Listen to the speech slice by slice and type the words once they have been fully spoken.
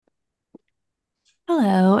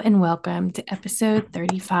Hello and welcome to episode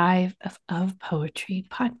 35 of Poetry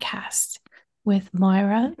Podcast with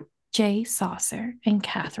Moira J. Saucer and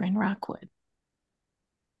Catherine Rockwood.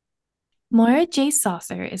 Moira J.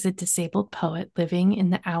 Saucer is a disabled poet living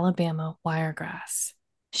in the Alabama Wiregrass.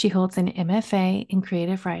 She holds an MFA in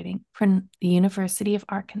creative writing from the University of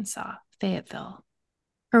Arkansas, Fayetteville.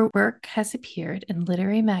 Her work has appeared in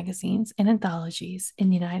literary magazines and anthologies in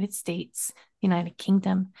the United States, United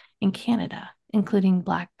Kingdom, and Canada, including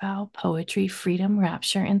Black Bough Poetry Freedom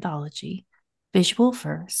Rapture Anthology, Visual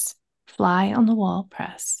Verse, Fly on the Wall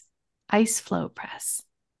Press, Ice Flow Press,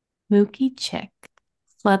 Mookie Chick,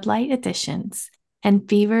 Floodlight Editions, and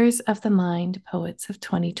Fevers of the Mind Poets of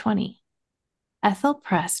 2020. Ethel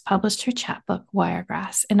Press published her chapbook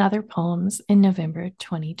Wiregrass and Other Poems in November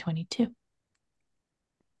 2022.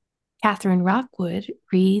 Catherine Rockwood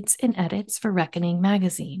reads and edits for Reckoning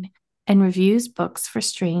magazine and reviews books for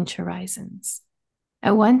Strange Horizons.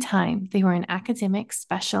 At one time, they were an academic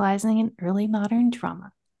specializing in early modern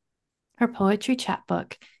drama. Her poetry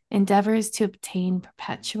chapbook, Endeavors to Obtain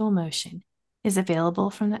Perpetual Motion, is available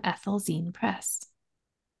from the Ethel Zine Press.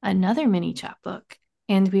 Another mini chapbook,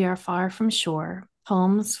 And We Are Far from Shore,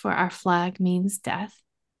 Poems for Our Flag Means Death,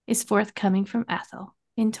 is forthcoming from Ethel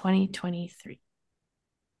in 2023.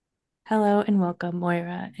 Hello and welcome,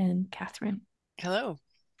 Moira and Catherine. Hello.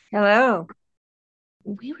 Hello.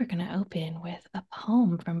 We were going to open with a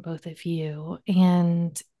poem from both of you,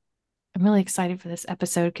 and I'm really excited for this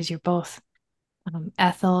episode because you're both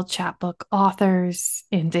Ethel chapbook authors,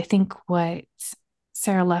 and I think what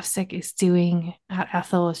Sarah Lefsick is doing at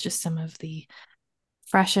Ethel is just some of the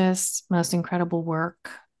freshest, most incredible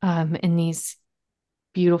work in these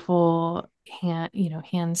beautiful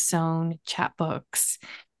hand sewn chapbooks.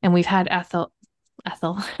 And we've had Ethel,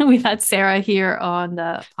 we've had Sarah here on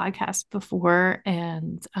the podcast before.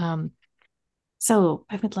 And so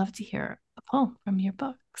I would love to hear a poem from your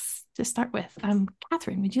books to start with.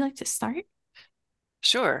 Catherine, would you like to start?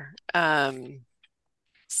 Sure.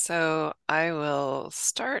 So I will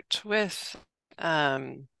start with,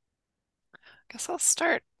 I guess I'll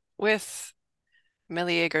start with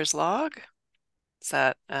Meleager's Log. Is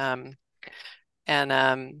that,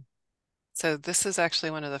 so this is actually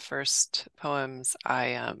one of the first poems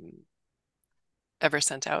I ever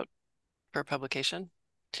sent out for publication.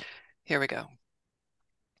 Here we go.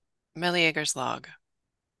 Meleager's Log.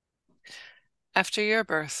 After your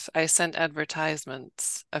birth, I sent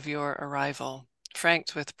advertisements of your arrival,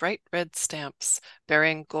 franked with bright red stamps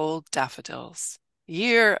bearing gold daffodils.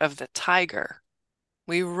 Year of the tiger!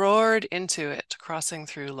 We roared into it, crossing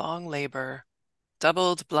through long labor,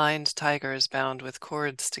 doubled blind tigers bound with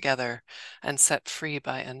cords together and set free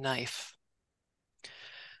by a knife.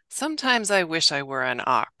 Sometimes I wish I were an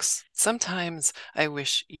ox. Sometimes I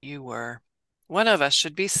wish you were. One of us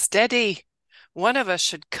should be steady. One of us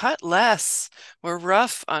should cut less. We're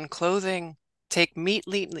rough on clothing, take meat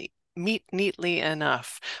neatly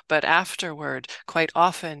enough, but afterward quite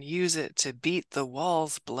often use it to beat the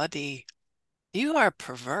walls bloody. You are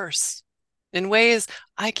perverse in ways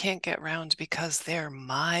I can't get round because they're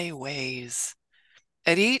my ways.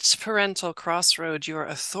 At each parental crossroad, you're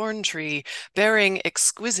a thorn tree bearing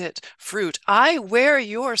exquisite fruit. I wear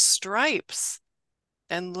your stripes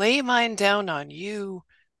and lay mine down on you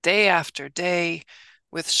day after day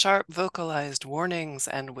with sharp vocalized warnings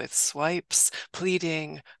and with swipes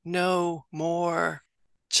pleading no more.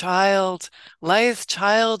 Child, lithe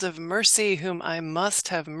child of mercy, whom I must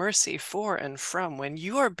have mercy for and from when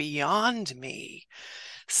you're beyond me,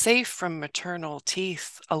 safe from maternal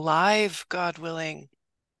teeth, alive, God willing.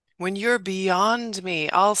 When you're beyond me,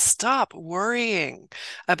 I'll stop worrying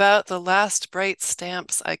about the last bright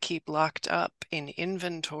stamps I keep locked up in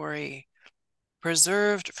inventory,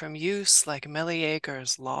 preserved from use like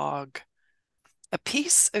Meleager's log. A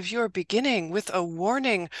piece of your beginning with a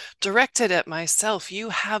warning directed at myself. You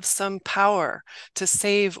have some power to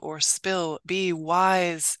save or spill. Be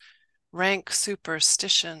wise, rank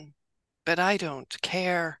superstition. But I don't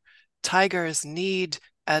care. Tigers need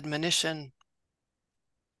admonition.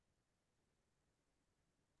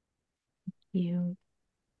 You,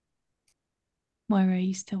 Moira, are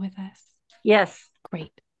you still with us? Yes.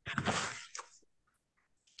 Great.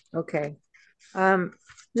 Okay.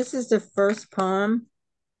 This is the first poem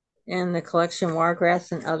in the collection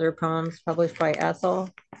Wiregrass and Other Poems published by Ethel,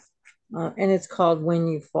 and it's called When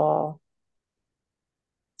You Fall.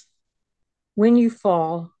 When you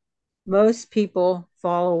fall, most people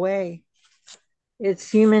fall away. It's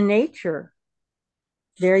human nature.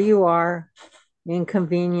 There you are,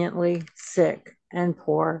 inconveniently sick and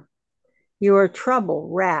poor. You are trouble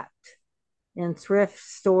wrapped in thrift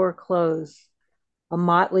store clothes, a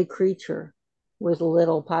motley creature with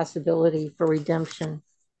little possibility for redemption.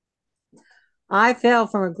 I fell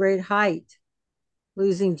from a great height,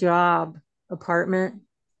 losing job, apartment,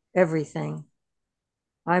 everything.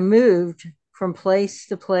 I moved from place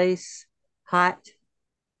to place, hot,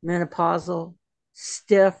 menopausal,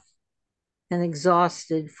 stiff, and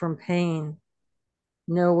exhausted from pain,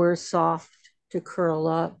 nowhere soft to curl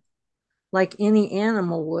up, like any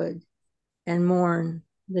animal would, and mourn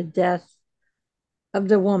the death of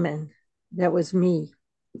the woman that was me.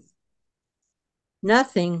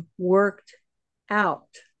 Nothing worked out.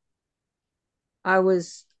 I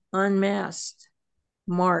was unmasked,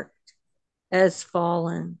 marked as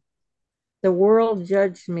fallen. The world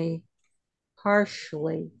judged me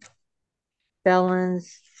harshly.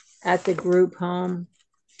 Felons at the group home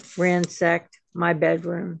ransacked my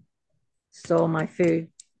bedroom, stole my food.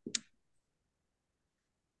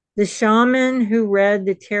 The shaman who read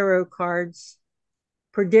the tarot cards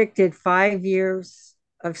predicted 5 years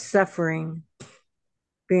of suffering,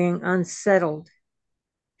 being unsettled,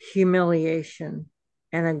 humiliation,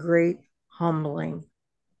 and a great humbling.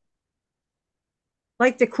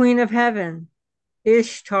 Like the Queen of Heaven,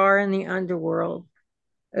 Ishtar in the underworld,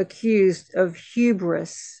 accused of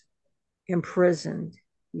hubris, imprisoned,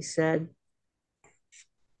 he said.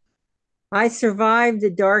 I survived the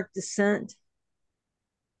dark descent,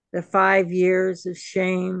 the 5 years of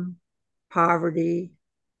shame, poverty,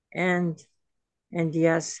 and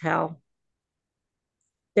yes, hell.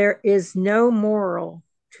 There is no moral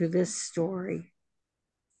to this story.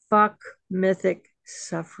 Fuck mythic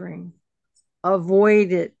suffering.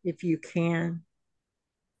 Avoid it if you can.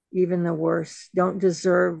 Even the worst don't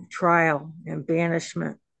deserve trial and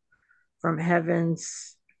banishment from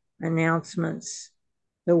heaven's announcements,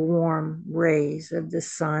 the warm rays of the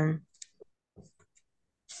sun.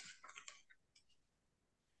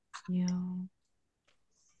 Yeah.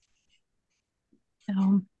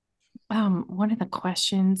 One of the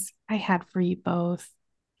questions I had for you both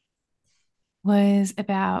was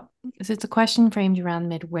about, so it's a question framed around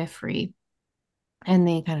midwifery and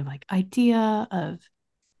the kind of like idea of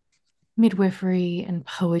midwifery and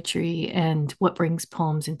poetry and what brings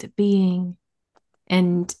poems into being.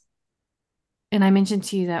 And I mentioned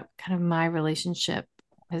to you that kind of my relationship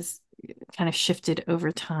has kind of shifted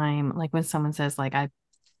over time. Like when someone says like I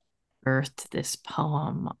birthed this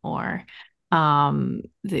poem or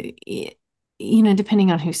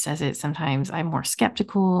depending on who says it, sometimes I'm more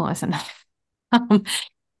skeptical. Sometimes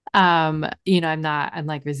um, I'm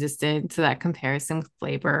like resistant to that comparison with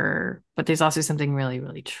flavor, but there's also something really,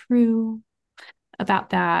 really true about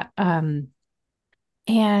that. And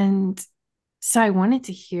so I wanted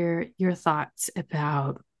to hear your thoughts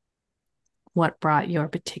about what brought your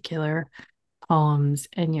particular poems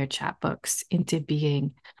and your chapbooks into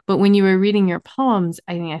being. But when you were reading your poems,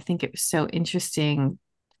 I think it was so interesting.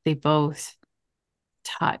 They both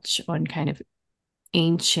touch on kind of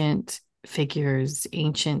ancient figures,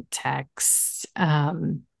 ancient texts,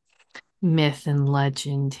 myth and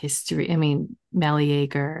legend, history. I mean,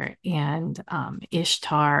 Meleager and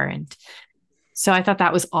Ishtar. And so I thought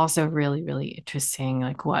that was also really, really interesting,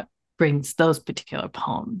 like what brings those particular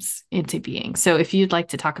poems into being. So if you'd like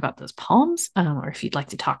to talk about those poems, or if you'd like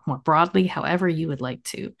to talk more broadly, however you would like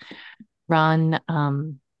to run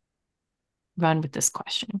run with this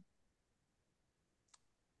question.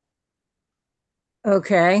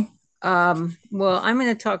 Okay. Well, I'm going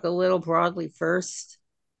to talk a little broadly first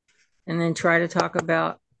and then try to talk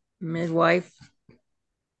about midwife,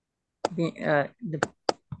 the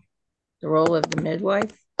role of the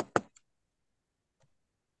midwife.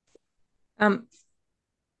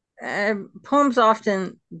 Poems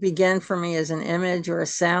often begin for me as an image or a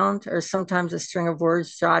sound, or sometimes a string of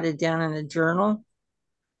words jotted down in a journal.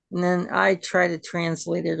 And then I try to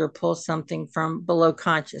translate it or pull something from below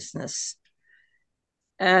consciousness.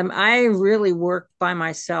 I really worked by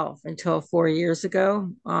myself until 4 years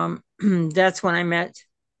ago. That's when I met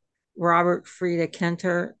Robert Frieda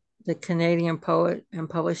Kenter, the Canadian poet and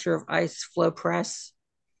publisher of Ice Flow Press.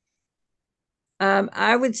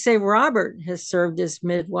 I would say Robert has served as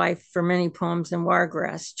midwife for many poems in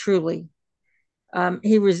Wiregrass, truly.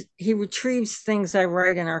 He retrieves things I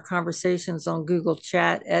write in our conversations on Google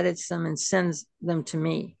Chat, edits them, and sends them to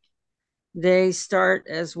me. They start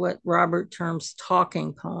as what Robert terms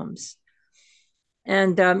talking poems.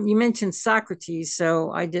 And you mentioned Socrates,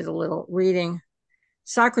 so I did a little reading.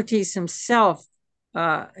 Socrates himself,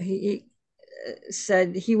 he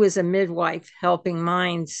said he was a midwife helping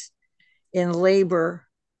minds in labor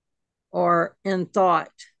or in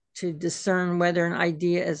thought to discern whether an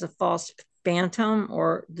idea is a false phantom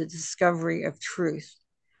or the discovery of truth.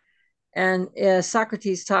 And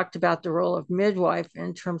Socrates talked about the role of midwife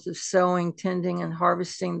in terms of sowing, tending, and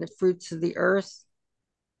harvesting the fruits of the earth.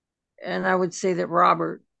 And I would say that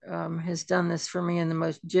Robert has done this for me in the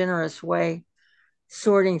most generous way,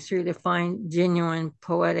 sorting through to find genuine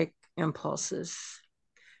poetic impulses.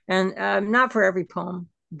 And not for every poem,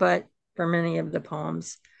 but for many of the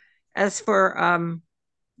poems. As for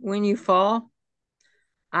When You Fall,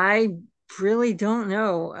 I really don't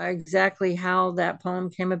know exactly how that poem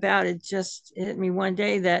came about. It just hit me one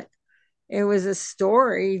day that it was a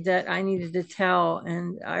story that I needed to tell.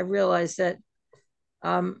 And I realized that,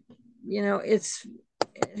 um,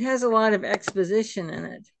 it has a lot of exposition in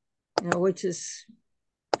it, which is,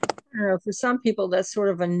 I don't know, for some people, that's sort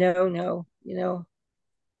of a no,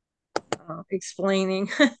 explaining.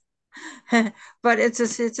 But it's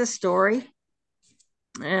a story,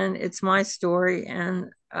 and it's my story,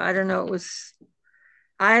 and I don't know, it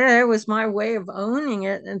was my way of owning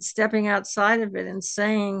it and stepping outside of it and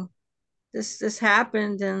saying this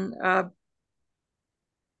happened, and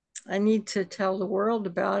I need to tell the world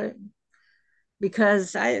about it,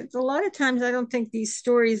 because a lot of times I don't think these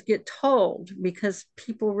stories get told because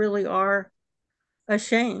people really are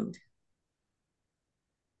ashamed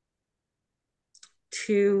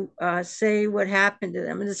to say what happened to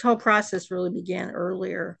them. And this whole process really began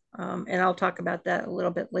earlier, and I'll talk about that a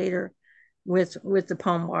little bit later with the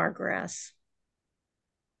poem Wiregrass.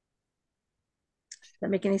 Does that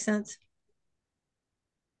make any sense?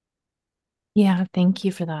 Yeah, thank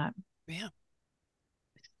you for that. Yeah.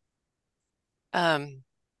 Um,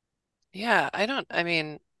 yeah, I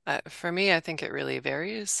mean, for me, I think it really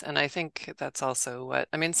varies. And I think that's also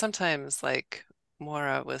I mean, sometimes like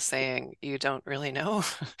Moira was saying, you don't really know.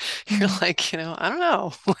 You're Mm. like, I don't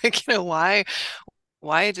know. Like,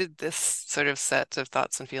 why did this sort of set of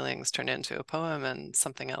thoughts and feelings turn into a poem and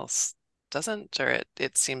something else doesn't? Or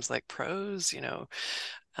it seems like prose.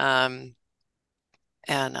 Um,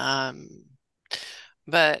 and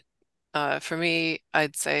but for me,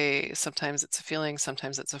 I'd say sometimes it's a feeling,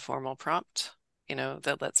 sometimes it's a formal prompt,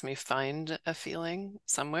 that lets me find a feeling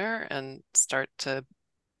somewhere and start to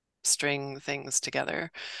string things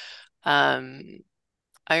together. Um,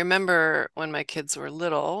 I remember when my kids were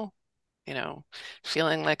little,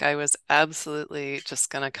 feeling like I was absolutely just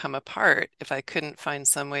going to come apart if I couldn't find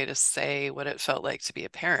some way to say what it felt like to be a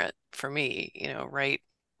parent for me,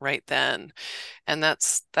 right then. And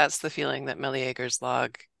that's the feeling that Meleager's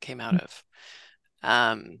log came out of.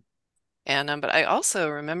 Um, but I also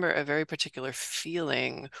remember a very particular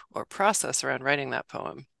feeling or process around writing that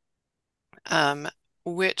poem, um,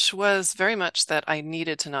 which was very much that I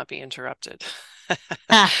needed to not be interrupted.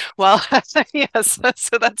 Ah, Well, yes,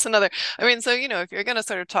 so that's another. I mean, so if you're going to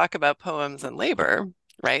sort of talk about poems and labor,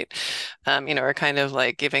 right? Or kind of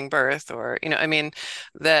like giving birth, or I mean,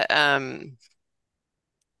 that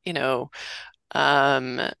you know,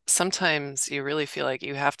 sometimes you really feel like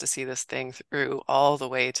you have to see this thing through all the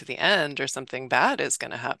way to the end, or something bad is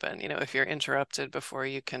going to happen, if you're interrupted before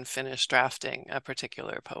you can finish drafting a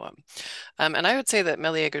particular poem. And I would say that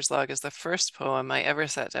Meleager's Log is the first poem I ever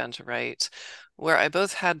sat down to write where I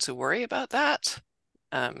both had to worry about that.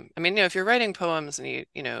 I mean, if you're writing poems and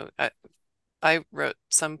I wrote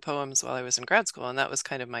some poems while I was in grad school, and that was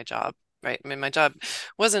kind of my job, right? I mean, my job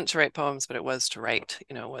wasn't to write poems, but it was to write,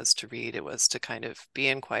 it was to read, it was to kind of be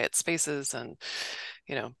in quiet spaces. And,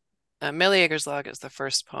 you know, Meleager's Log is the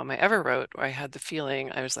first poem I ever wrote where I had the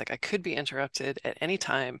feeling I was like, I could be interrupted at any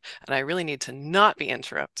time, and I really need to not be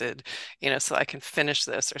interrupted, so I can finish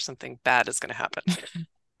this or something bad is going to happen.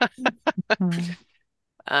 mm,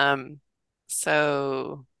 Um,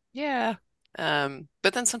 so yeah.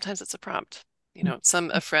 But then sometimes it's a prompt.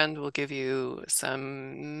 A friend will give you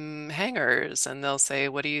some hangers and they'll say,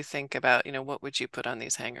 what do you think about, what would you put on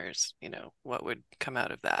these hangers? What would come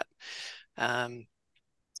out of that? Um,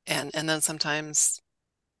 and then sometimes,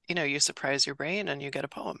 you surprise your brain and you get a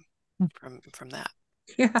poem from that.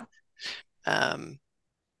 Yeah. Um,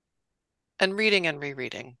 and reading and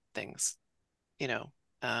rereading things, you know,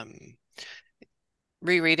 um,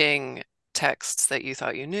 rereading texts that you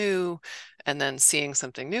thought you knew and then seeing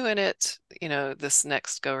something new in it, this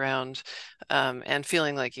next go round, and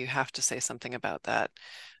feeling like you have to say something about that,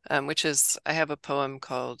 which is, I have a poem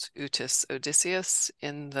called Utis Odysseus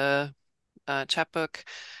in the chapbook,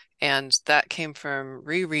 and that came from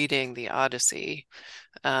rereading the Odyssey,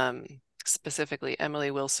 specifically Emily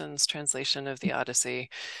Wilson's translation of the Odyssey,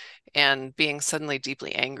 and being suddenly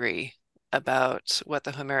deeply angry about what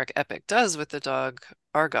the Homeric epic does with the dog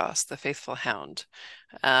Argos, the faithful hound,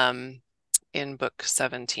 in book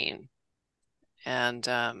 17.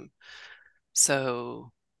 And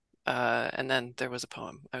so And then there was a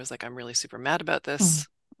poem. I was like, I'm really super mad about Mm, this.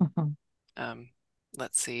 mhm.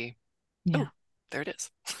 Let's see. Yeah. Oh, there it is.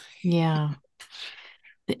 Yeah.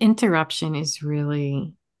 The interruption is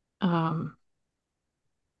really um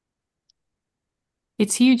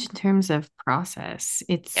it's huge in terms of process.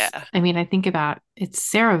 Yeah. I mean, I think about it's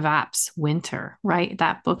Sarah Vapp's Winter, right?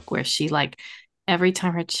 That book where she like every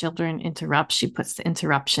time her children interrupt, she puts the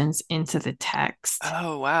interruptions into the text.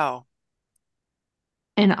 Oh, wow.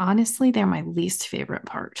 And honestly, they're my least favorite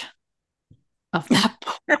part of that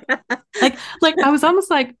book. Like I was almost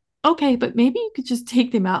like, okay, but maybe you could just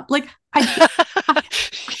take them out. Like I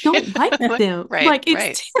don't like them. Right, Like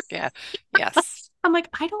right. it's Yeah. Yes. I'm like,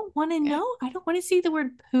 I don't want to Yeah. know. I don't want to see the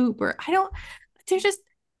word poop or I don't, they're just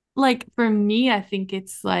like, for me, I think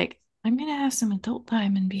it's like, I'm going to have some adult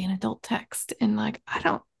time and be an adult text. And like, I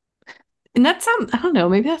don't, and that sounds, I don't know,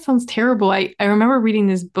 maybe that sounds terrible. I remember reading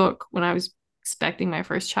this book when I was expecting my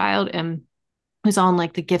first child and it was on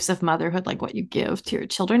like the gifts of motherhood, like what you give to your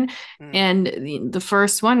children. Mm, And the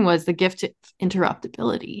first one was the gift of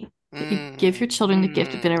interruptibility, that you give your mm, children the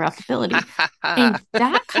gift of mm. interruptibility. And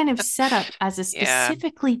that kind of set up as a Yeah.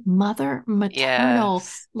 specifically mother maternal,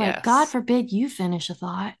 Yes. like, God Yes. forbid you finish a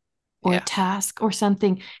thought or a Yeah. task or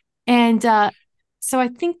something. And so I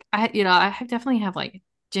think I definitely have like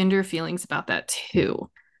gender feelings about that too.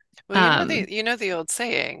 Well, Um, you know the old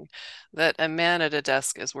saying that a man at a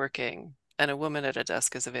desk is working and a woman at a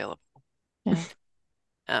desk is available. yeah.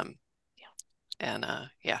 Um, and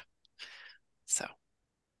yeah. So,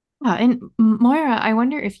 And Moira, I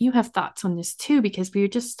wonder if you have thoughts on this too, because we were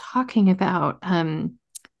just talking about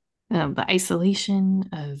the isolation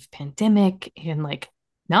of pandemic and like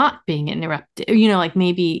not being interrupted, like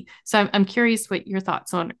maybe. So I'm curious what your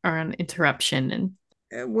thoughts are on interruption and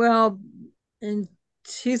Well, in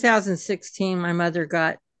 2016, my mother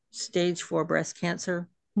got stage 4 breast cancer.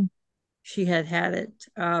 She had had it.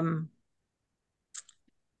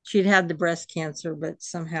 She'd had the breast cancer, but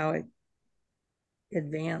somehow it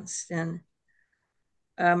advanced. And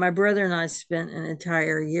my brother and I spent an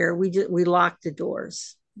entire year. We locked the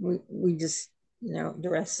doors. We just, the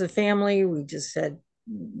rest of the family. We just said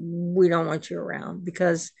we don't want you around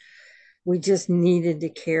because we just needed to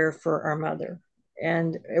care for our mother,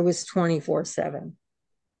 and it was 24/7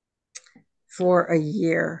 for a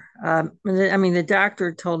year. I mean, the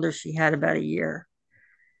doctor told her she had about a year,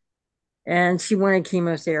 and she wanted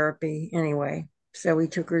chemotherapy anyway. So we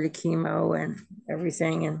took her to chemo and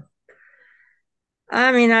everything, and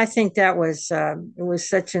I mean, I think that was it was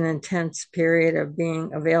such an intense period of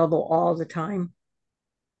being available all the time,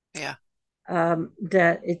 yeah.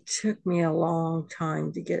 that it took me a long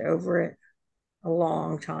time to get over it. A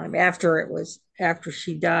long time after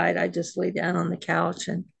she died. I just lay down on the couch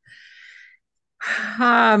and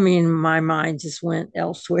I mean, my mind just went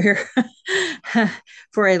elsewhere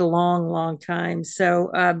for a long, long time. So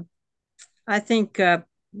I think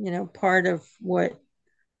part of what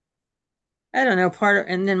I don't know,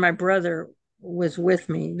 and then my brother was with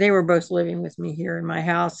me. They were both living with me here in my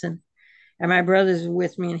house, and my brother's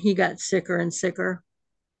with me, and he got sicker and sicker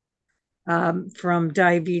from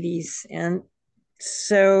diabetes, and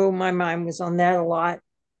so my mind was on that a lot.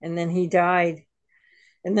 And then he died,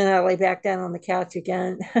 and then I lay back down on the couch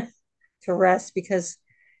again to rest because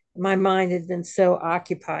my mind had been so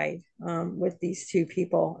occupied with these two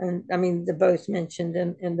people, and I mean, the both mentioned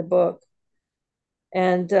in the book.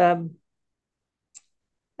 And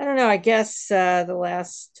I don't know. I guess the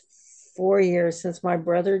last 4 years since my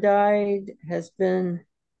brother died has been,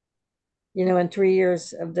 and 3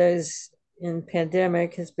 years of those in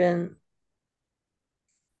pandemic has been,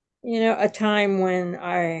 a time when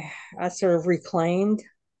I sort of reclaimed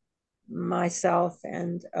myself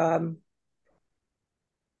and have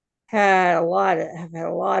had a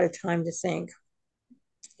lot of time to think.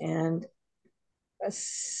 And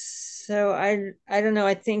so I don't know.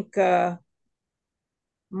 I think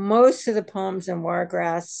most of the poems in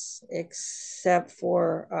Wiregrass, except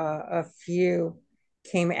for a few,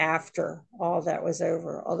 came after all that was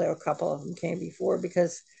over. Although a couple of them came before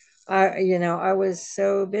because I was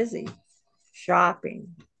so busy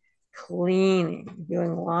shopping, cleaning,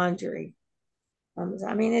 doing laundry.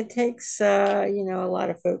 I mean, it takes a lot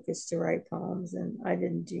of focus to write poems, and I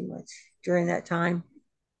didn't do much during that time.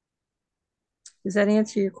 Does that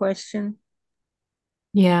answer your question?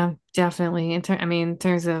 yeah, definitely. I mean, in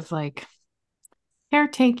terms of like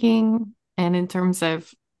caretaking and in terms of,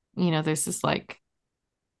 there's this like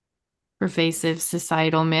pervasive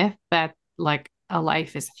societal myth that like a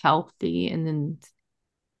life is healthy and then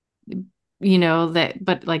that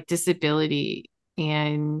but like disability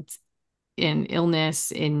and and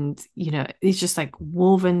illness, and it's just like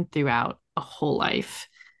woven throughout a whole life.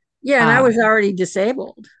 Yeah, and I was Um, already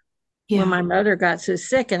disabled when yeah. my mother got so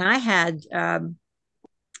sick, and I had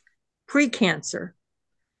pre-cancer,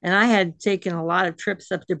 and I had taken a lot of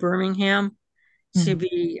trips up to Birmingham to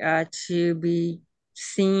Mm. be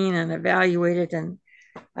seen and evaluated, and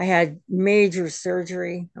I had major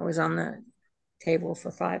surgery. I was on the table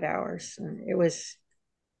for 5 hours, and it was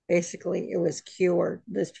cured.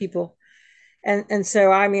 Those people, and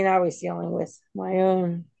so I mean, I was dealing with my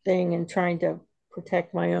own thing and trying to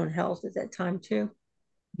protect my own health at that time too,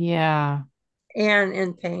 Yeah. and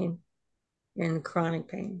in pain, in chronic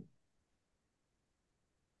pain.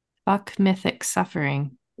 Fuck mythic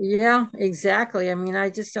suffering. Yeah, exactly. I mean, I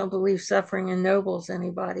just don't believe suffering ennobles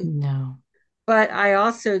anybody. No. But I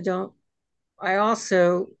also don't, I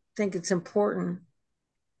also think it's important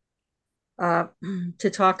uh, to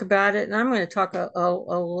talk about it. And I'm going to talk a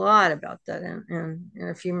lot about that in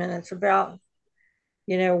a few minutes about,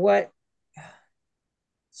 what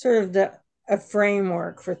sort of a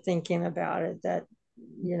framework for thinking about it that,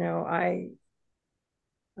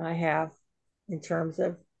 I have in terms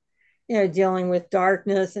of, dealing with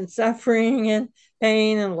darkness and suffering and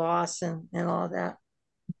pain and loss and all that.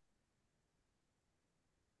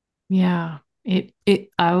 Yeah. It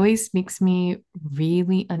always makes me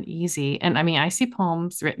really uneasy. And I mean, I see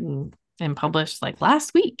poems written and published like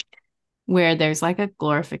last week where there's like a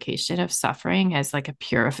glorification of suffering as like a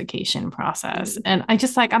purification process. And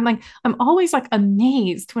I'm always like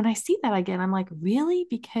amazed when I see that again. I'm like, really?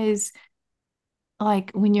 Because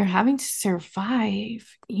like when you're having to survive,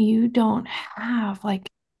 you don't have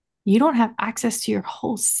access to your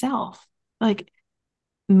whole self. Like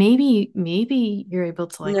maybe you're able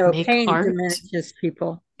to like No, make pain art. diminishes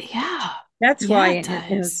people. Yeah. That's why, Yeah,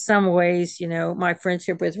 it in does. some ways, my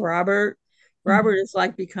friendship with Robert Mhm. has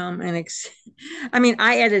like become I mean,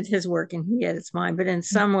 I edit his work and he edits mine, but in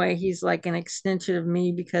some way, he's like an extension of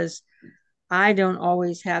me because I don't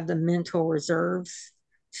always have the mental reserves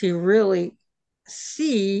to really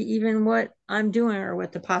see even what I'm doing or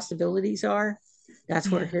what the possibilities are. That's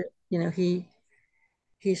where Yeah,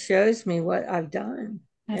 he shows me what I've done,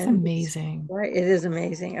 that's and it's amazing. right. It is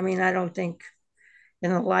amazing. I mean, I don't think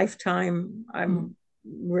in a lifetime Mm. I'm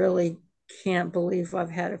really can't believe I've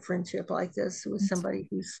had a friendship like this with That's somebody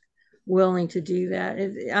who's willing to do that.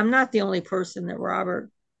 I'm not the only person that Robert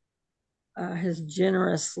has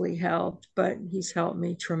generously helped, but he's helped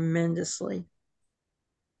me tremendously.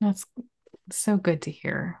 that's so good to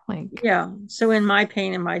hear. Like, Yeah. So in my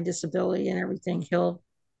pain and my disability and everything, he'll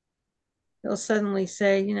suddenly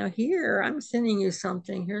say, here, I'm sending you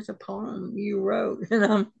something. Here's a poem you wrote.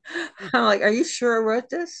 And I'm like, are you sure I wrote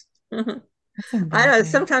this? that's I don't know. amazing.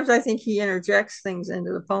 Sometimes I think he interjects things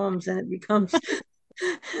into the poems and it becomes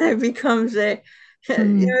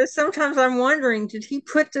Mm. sometimes I'm wondering, did he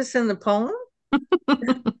put this in the poem?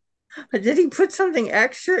 Or did he put something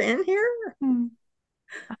extra in here? Mm.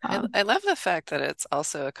 I, Uh, I love the fact that it's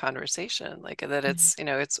also a conversation, like that it's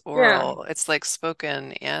Yeah. oral, it's like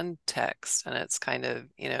spoken and text, and it's kind of,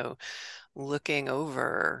 looking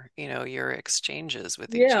over, your exchanges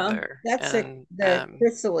with each Yeah. other. That's And the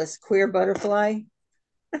chrysalis, queer butterfly.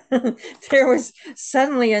 There was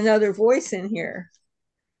suddenly another voice in here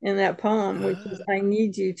in that poem, which is, I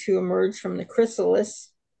need you to emerge from the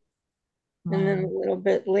chrysalis. And then a wow. little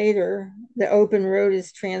bit later, the open road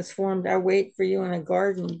is transformed. I wait for you in a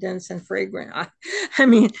garden, dense and fragrant. I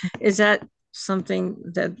mean, is that something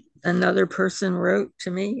that another person wrote to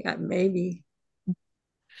me? Maybe.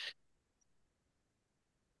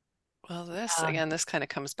 well, Yeah. this kind of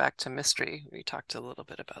comes back to mystery. We talked a little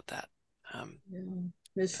bit about that. Um, Yeah.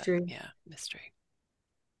 but Mystery. yeah, mystery.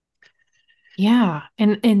 Yeah.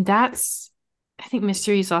 And that's I think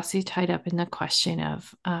mystery is also tied up in the question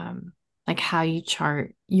of like how you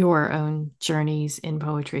chart your own journeys in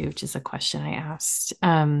poetry, which is a question I asked.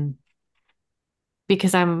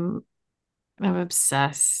 Because I'm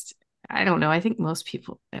obsessed. I don't know. I think most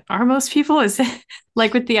people is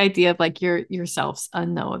like with the idea of like your self's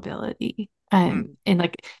unknowability. Mm, And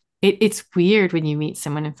like it's weird when you meet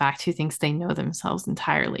someone, in fact, who thinks they know themselves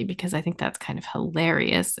entirely, because I think that's kind of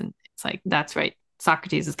hilarious. And it's like, that's right.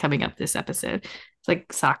 Socrates is coming up this episode. It's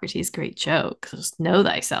like Socrates' great joke. Just know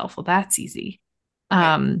thyself. Well, that's easy.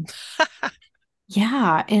 right. Um,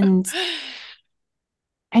 yeah, and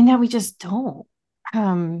now we just don't.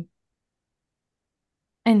 Um,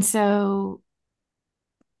 and so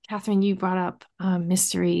Catherine, you brought up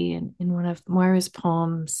mystery in one of Moira's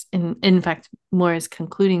poems, in fact, Moira's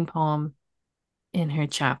concluding poem in her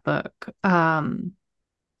chapbook.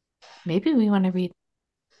 Maybe we want to read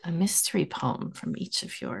a mystery poem from each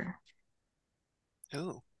of your.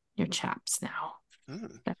 Ooh. your chaps now.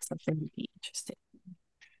 That's something you'd be interested in.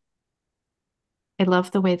 I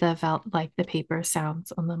love the way the paper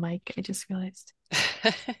sounds on the mic. I just realized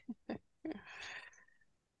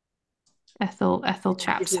Ethel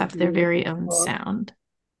chaps have their very own sound.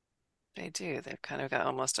 They do. They've kind of got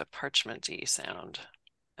almost a parchment-y sound,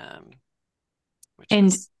 which And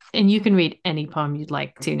is you can read any poem you'd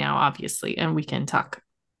like to now, obviously, and we can talk.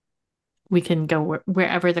 We can go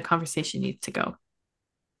wherever the conversation needs to go.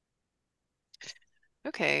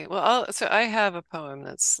 okay. Well, so I have a poem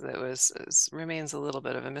remains a little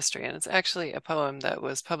bit of a mystery, and it's actually a poem that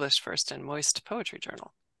was published first in Moist Poetry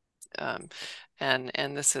Journal. And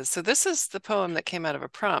this is the poem that came out of a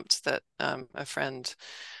prompt that my friend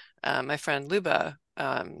Luba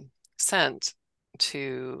sent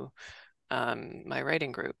to my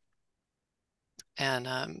writing group.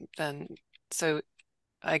 And then so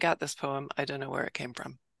I got this poem. I don't know where it came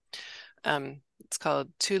from. It's called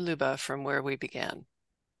To Luba from Where We Began.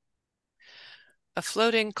 A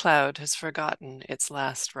floating cloud has forgotten its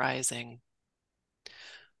last rising.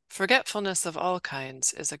 Forgetfulness of all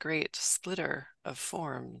kinds is a great splitter of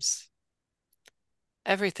forms.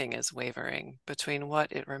 Everything is wavering between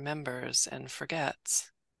what it remembers and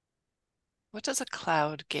forgets. What does a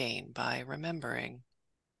cloud gain by remembering?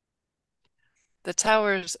 The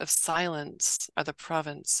towers of silence are the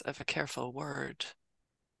province of a careful word.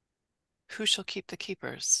 Who shall keep the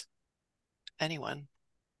keepers? Anyone.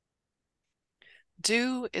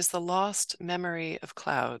 Dew is the lost memory of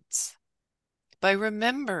clouds. By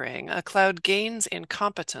remembering, a cloud gains in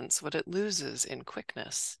competence what it loses in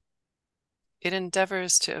quickness. It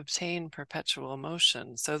endeavors to obtain perpetual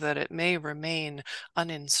motion so that it may remain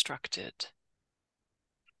uninstructed.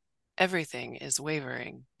 Everything is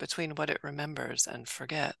wavering between what it remembers and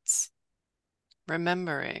forgets.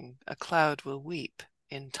 Remembering, a cloud will weep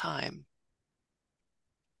in time.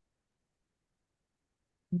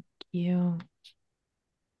 Thank you.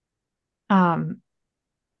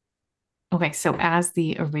 Okay, so as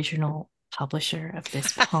the original publisher of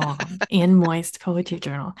this poem in Moist Poetry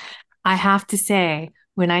Journal, I have to say,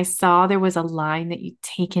 when I saw there was a line that you'd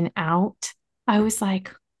taken out, I was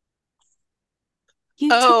like, you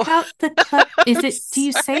took out the do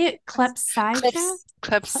you say it clepsydra?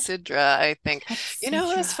 Clepsydra, I think. Clepsydra. You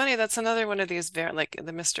know, it's funny. That's another one of these like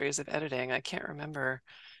the mysteries of editing. I can't remember.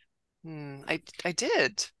 I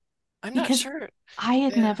did. I'm not Because sure. I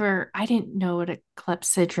Yeah. didn't know what a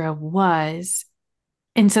clepsydra was.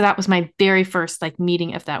 And so that was my very first like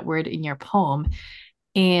meeting of that word in your poem.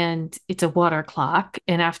 And it's a water clock.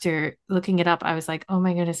 And after looking it up, I was like, oh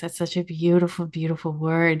my goodness, that's such a beautiful, beautiful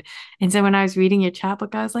word. And so when I was reading your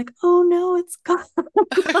chapbook, I was like, oh no, it's gone.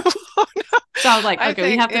 Oh, no. So I was like, I okay, we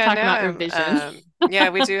think, have to yeah, talk now about revision. yeah,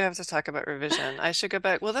 we do have to talk about revision. I should go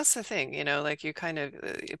back. Well, that's the thing, like you kind of,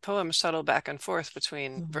 poems shuttle back and forth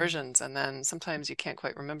between Mhm. versions, and then sometimes you can't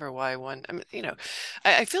quite remember why one, I mean,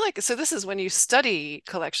 I feel like, so this is when you study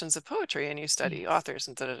collections of poetry and you study Yes. authors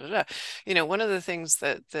and da da da da. One of the things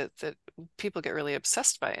that people get really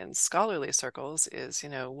obsessed by in scholarly circles is,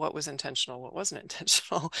 what was intentional, what wasn't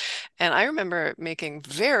intentional. And I remember making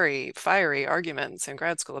very fiery arguments in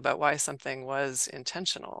grad school about why something was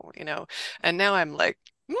intentional, and now I'm like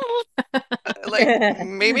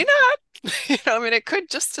maybe not. I mean, it could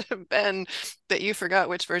just have been that you forgot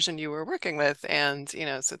which version you were working with, and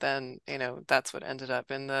so then that's what ended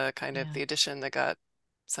up in the kind of Yeah, the edition that got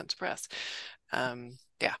sent to press.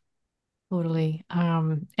 Yeah. totally.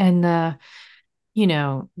 And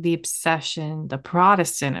the obsession, the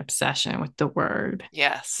Protestant obsession with the word.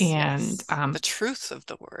 Yes, And yes. The truth of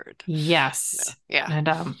the word. yes. Yeah. And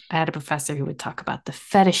I had a professor who would talk about the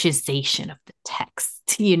fetishization of the text,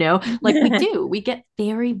 like we do. We get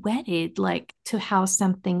very wedded like to how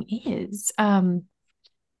something is.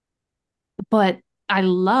 But I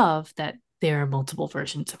love that there are multiple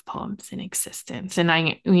versions of poems in existence. And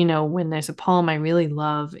when there's a poem I really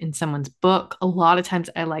love in someone's book, a lot of times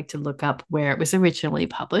I like to look up where it was originally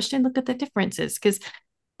published and look at the differences because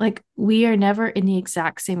like we are never in the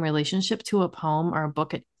exact same relationship to a poem or a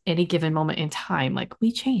book at any given moment in time. Like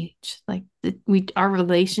we change, like our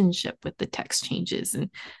relationship with the text changes,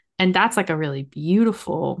 and that's like a really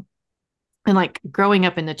beautiful, and like growing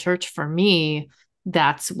up in the church for me,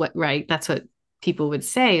 that's what people would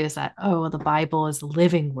say is that, oh, well, the Bible is a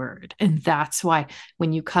living word, and that's why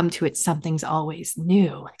when you come to it, something's always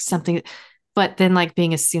new, like something. But then, like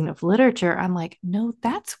being a student of literature, I'm like, no,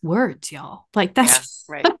 that's words, y'all. Like Yeah, that's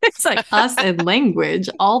right. it's like us and language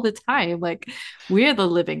all the time. Like we're the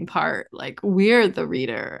living part. Like we're the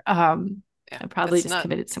reader. Yeah, I probably just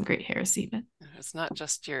committed some great heresy, but it's not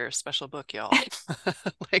just your special book, y'all.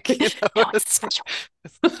 Like, no, it's special.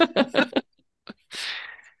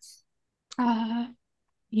 uh,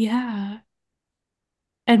 yeah.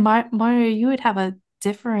 And Mario, you would have a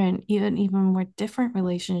different, even more different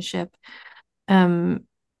relationship, um,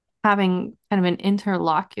 having kind of an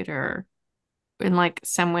interlocutor and like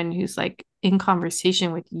someone who's like in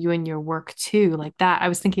conversation with you and your work too, like that. I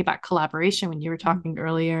was thinking about collaboration when you were talking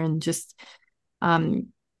earlier, and just um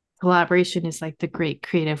collaboration is like the great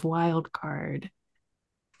creative wild card.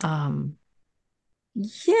 Yeah,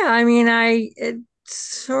 I mean, it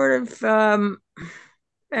sort of, I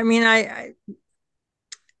mean,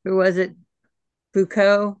 who was it?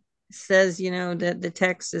 Foucault says, that the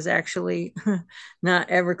text is actually not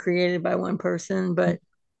ever created by one person, but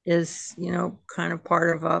is, kind of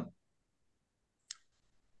part of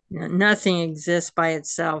nothing exists by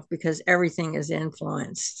itself because everything is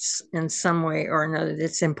influenced in some way or another.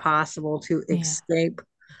 It's impossible to Yeah. escape,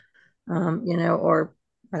 or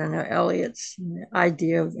I don't know, Eliot's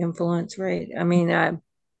idea of influence, right? I mean,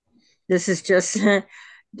 this is just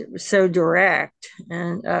so direct,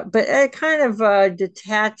 and but it kind of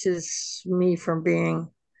detaches me from being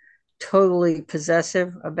totally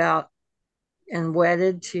possessive about and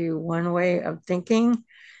wedded to one way of thinking,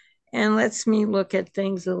 and lets me look at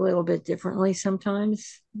things a little bit differently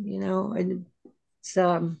sometimes. It's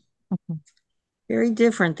very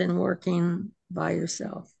different than working by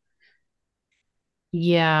yourself.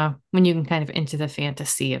 Yeah, when you can kind of into the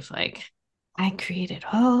fantasy of like, I created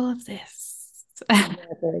all of this.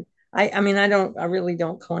 Exactly. I mean, I really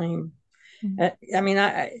don't claim. I mean,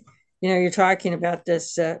 you're talking about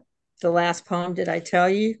this. The last poem, did I tell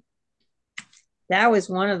you? That was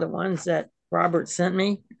one of the ones that Robert sent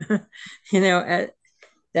me. That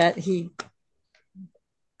he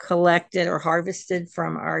collected or harvested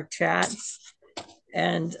from our chats.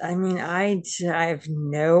 And I mean, I have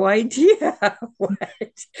no idea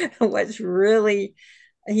what's really.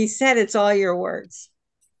 He said it's all your words,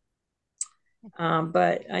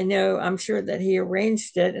 but I'm sure that he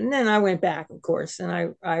arranged it, and then I went back, of course, and I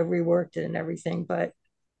reworked it and everything. But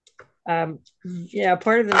yeah,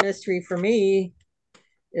 part of the mystery for me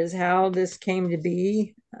is how this came to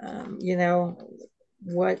be.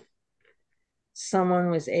 What someone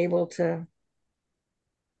was able to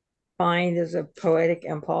find as a poetic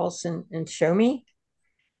impulse and show me,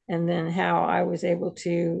 and then how I was able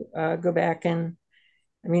to go back and,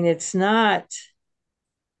 I mean,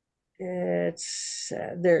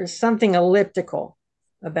 there's something elliptical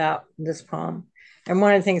about this poem. And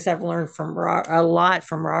one of the things I've learned a lot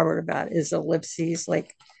from Robert about is ellipses,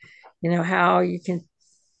 like, how you can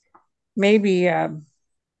maybe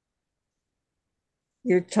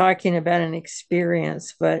you're talking about an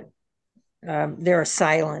experience, but there are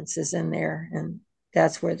silences in there, and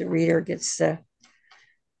that's where the reader gets to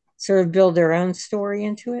sort of build their own story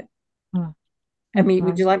into it. I mean,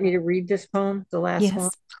 would you like me to read this poem, the last one?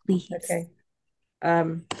 Yes, please. Okay.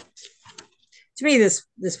 Um, to me, this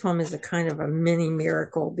poem is a kind of a mini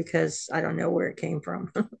miracle because I don't know where it came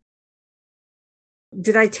from.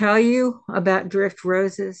 Did I tell you about drift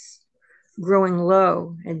roses growing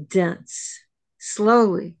low and dense,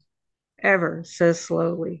 slowly, ever so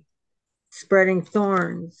slowly, spreading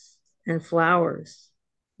thorns and flowers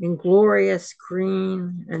in glorious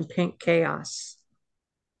green and pink chaos?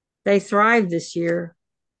 They thrived this year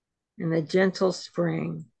in the gentle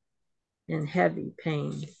spring, in heavy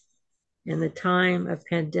pain, in the time of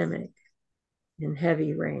pandemic, in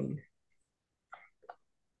heavy rain.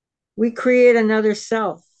 We create another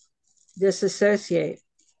self, disassociate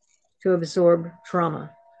to absorb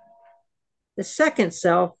trauma. The second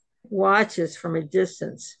self watches from a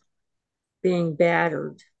distance, being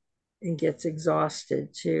battered, and gets exhausted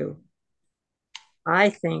too.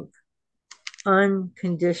 I think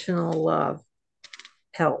unconditional love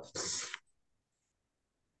helps.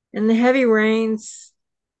 In the heavy rains,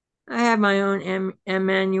 I have my own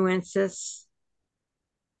amanuensis.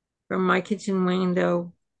 From my kitchen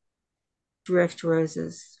window, drift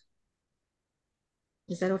roses.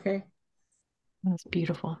 Is that okay? That's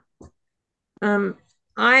beautiful.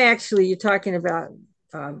 I actually, you're talking about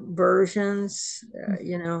versions,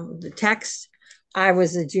 the text. I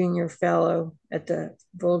was a junior fellow at the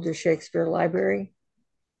Boulder Shakespeare Library,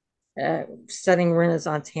 studying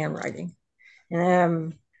Renaissance handwriting.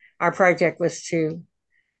 And our project was to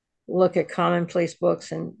look at commonplace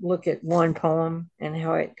books and look at one poem and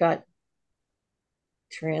how it got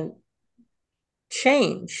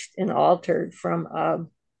changed and altered from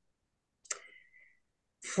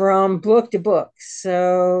from book to book.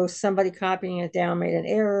 So somebody copying it down made an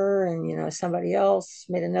error, and somebody else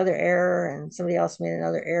made another error, and somebody else made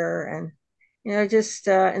another error, and just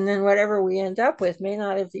and then whatever we end up with may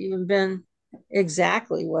not have even been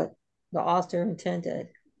exactly what the author intended.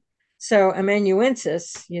 So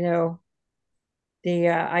amanuensis, the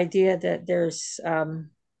idea that there's a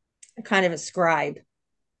kind of a scribe,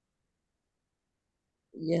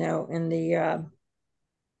 in the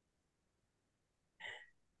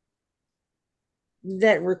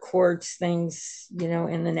that records things,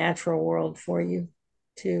 in the natural world for you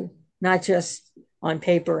too, not just on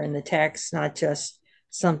paper in the text, not just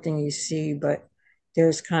something you see, but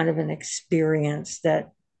there's kind of an experience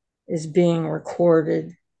that is being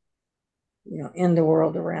recorded, in the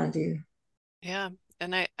world around you. Yeah.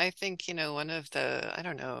 And I think, one of the, I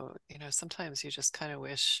don't know, sometimes you just kind of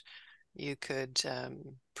wish you could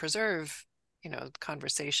preserve,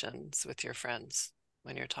 conversations with your friends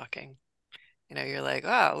when you're talking. You're like,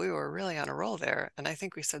 oh, we were really on a roll there. And I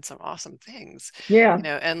think we said some awesome things, Yeah,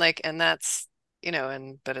 and like, and that's,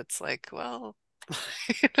 but it's like, well,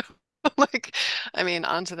 you like, I mean,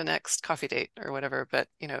 on to the next coffee date or whatever, but,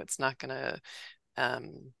 it's not gonna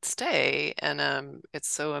stay. And it's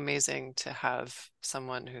so amazing to have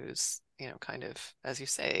someone who's, kind of, as you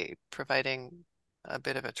say, providing a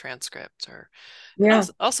bit of a transcript or, and yeah,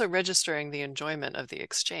 also registering the enjoyment of the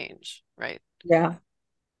exchange, right? yeah,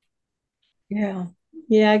 yeah,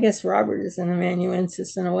 yeah. I guess Robert is an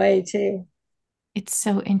amanuensis in a way too. It's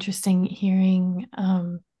so interesting hearing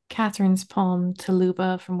Catherine's poem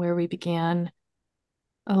Toluba from Where We Began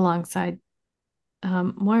alongside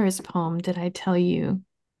Moira's poem, Did I Tell You?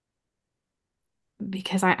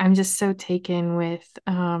 Because I'm just so taken with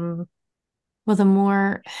well, the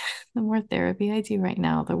more therapy I do right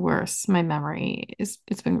now, the worse my memory is.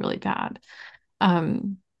 It's been really bad.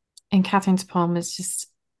 Um, and Catherine's poem is just,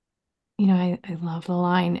 I love the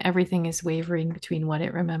line, everything is wavering between what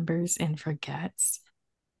it remembers and forgets.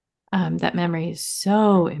 That memory is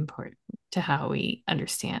so important to how we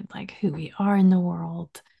understand like who we are in the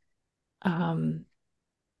world. Um,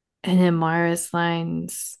 and in Mara's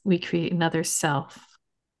lines, we create another self,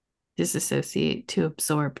 disassociate to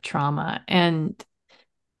absorb trauma. And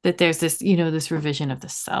that there's this, this revision of the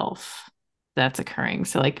self that's occurring.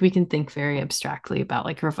 So like we can think very abstractly about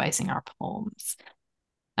like revising our poems.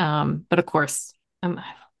 But of course,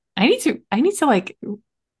 I need to like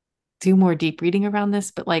do more deep reading around this,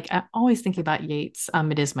 but like I'm always thinking about Yeats.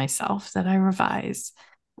 It is myself that I revise.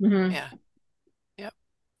 Hmm. Yeah. Yep.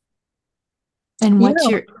 And what Yeah.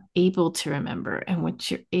 you're able to remember and what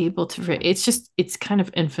you're able to it's kind of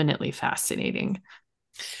infinitely fascinating.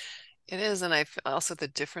 It is, and also the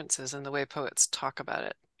differences in the way poets talk about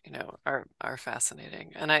it, are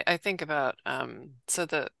fascinating. And I think about so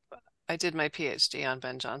the I did my PhD on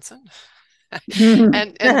Ben Jonson.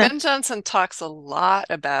 And Ben Jonson talks a lot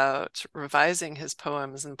about revising his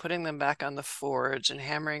poems and putting them back on the forge and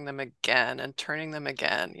hammering them again and turning them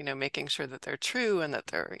again, making sure that they're true and that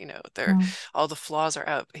they're Mm. all the flaws are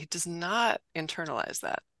out. He does not internalize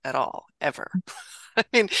that at all, ever. I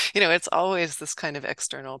mean, it's always this kind of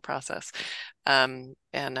external process. And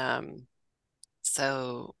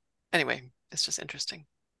so anyway, it's just interesting.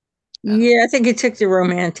 Yeah, I think it took the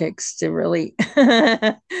romantics to really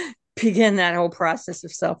begin that whole process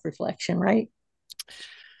of self-reflection, right?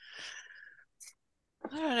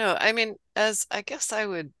 I don't know. I mean, as I guess I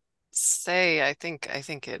would say, I think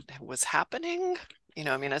it was happening.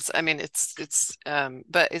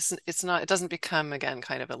 But it's not, it doesn't become again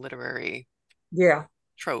kind of a literary Yeah.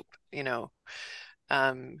 trope,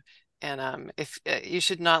 Um, and if you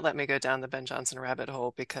should not let me go down the Ben Jonson rabbit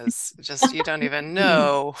hole because just you don't even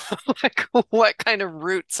know like what kind of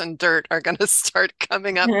roots and dirt are going to start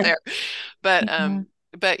coming up there. But Yeah.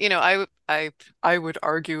 I would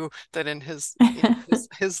argue that in his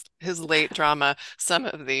his late drama, some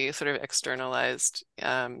of the sort of externalized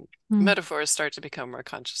Mm. metaphors start to become more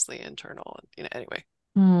consciously internal. Anyway,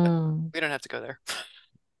 but Mm. we don't have to go there.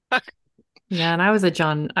 Yeah, and I was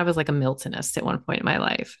like a Miltonist at one point in my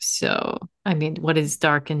life. So, I mean, what is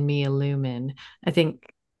dark in me illumine? I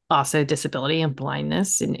think also disability and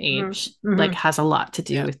blindness and age like Mm-hmm. has a lot to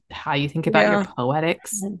do Yeah. with how you think about your Yeah.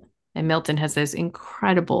 poetics. And Milton has those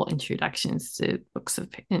incredible introductions to books of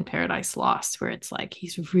in Paradise Lost, where it's like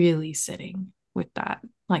he's really sitting with that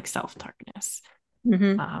like self-darkness.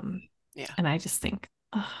 Mm-hmm. Um, Yeah. and I just think,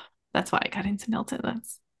 oh, that's why I got into Milton.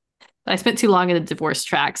 I spent too long in the divorce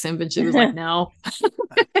tracks, and eventually was like, no,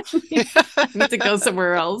 I need to go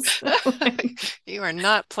somewhere else. You are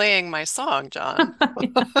not playing my song, John.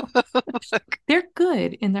 They're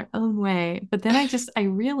good in their own way, but then I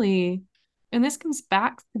really And this comes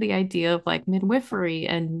back to the idea of like midwifery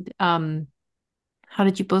and how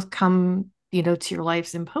did you both come, to your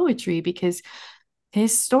lives in poetry? Because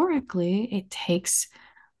historically, it takes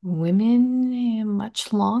women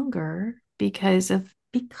much longer because of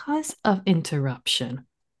interruption,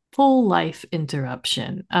 full life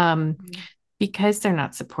interruption. Because they're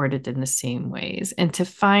not supported in the same ways. And to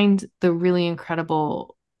find the really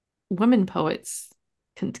incredible women poets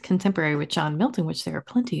contemporary with John Milton, which there are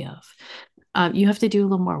plenty of, you have to do a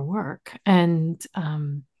little more work. And I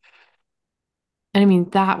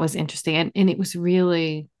mean, that was interesting. And it was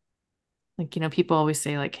really like, people always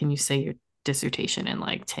say, like, can you say your dissertation in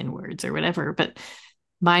like 10 words or whatever? But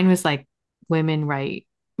mine was like women write,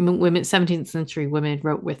 women, 17th century women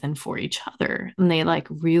wrote with and for each other. And they like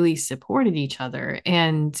really supported each other.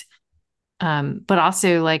 But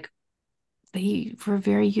also like they were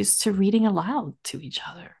very used to reading aloud to each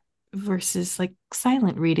other versus like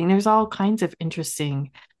silent reading. There's all kinds of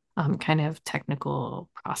interesting kind of technical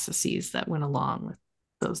processes that went along with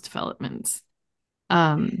those developments.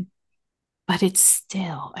 Um, but it's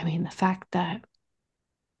still, I mean, the fact that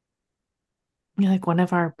like one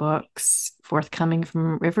of our books forthcoming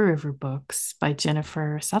from River Books by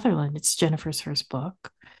Jennifer Sutherland, it's Jennifer's first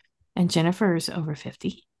book, and Jennifer's over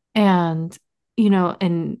 50. And,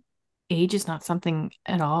 and age is not something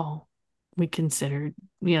at all we considered,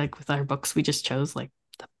 like with our books, we just chose like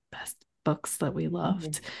the best books that we Mhm.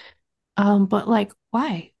 loved. But like,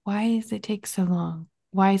 why? Why does it take so long?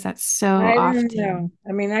 Why is that so I don't know. often?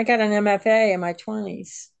 I mean, I got an MFA in my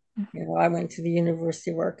 20s. I went to the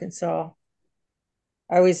University of Arkansas.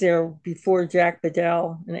 I was there before Jack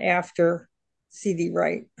Bedell and after C.D.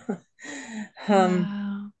 Wright. um,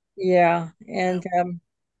 Wow. yeah, and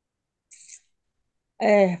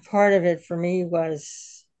part of it for me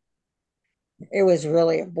was it was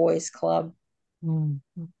really a boys' club. Mm.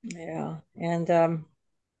 Yeah, and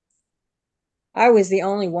I was the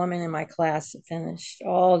only woman in my class that finished.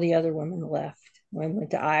 All the other women left. One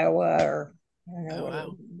went to Iowa, or I don't know Oh, what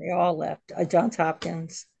wow. they all left. Johns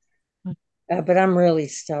Hopkins. But I'm really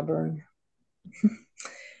stubborn,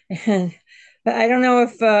 and but I don't know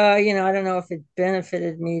if I don't know if it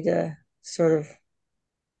benefited me to sort of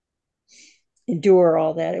endure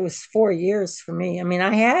all that. It was 4 years for me. I mean,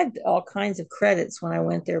 I had all kinds of credits when I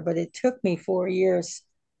went there, but it took me 4 years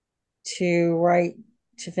to write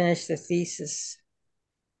to finish the thesis,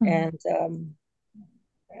 Mm.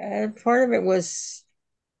 and part of it was,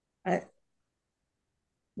 I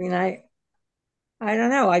mean, I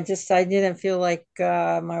don't know. I didn't feel like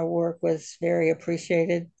my work was very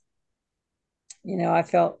appreciated. I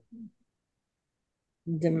felt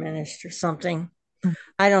diminished or something. Mm.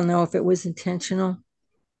 I don't know if it was intentional,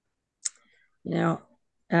 you know,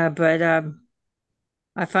 but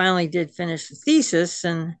I finally did finish the thesis,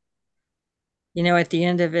 and at the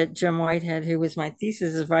end of it, Jim Whitehead, who was my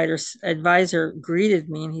thesis advisor,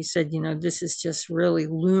 greeted me, and he said, this is just really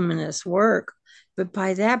luminous work. But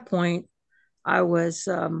by that point, I was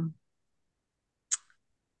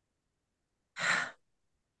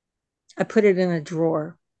I put it in a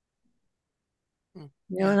drawer.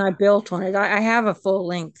 Yeah. And I built on it. I have a full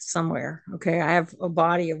length somewhere. Okay. I have a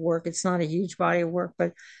body of work. It's not a huge body of work,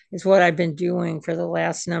 but it's what I've been doing for the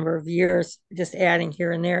last number of years, just adding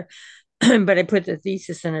here and there. But I put the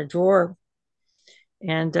thesis in a drawer,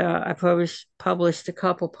 and I published a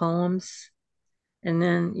couple poems. And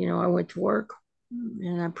then, I went to work,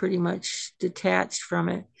 and I pretty much detached from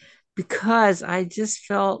it because I didn't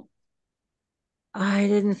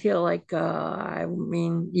feel like, I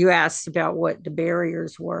mean, you asked about what the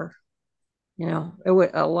barriers were. It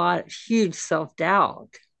was a lot, huge self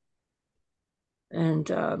doubt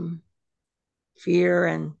and fear,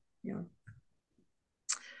 and you know,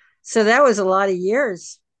 so that was a lot of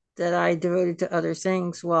years that I devoted to other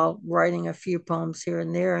things while writing a few poems here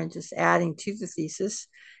and there and just adding to the thesis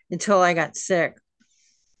until I got sick.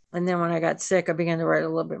 And then when I got sick, I began to write a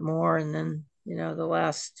little bit more. And then, the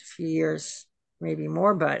last few years, maybe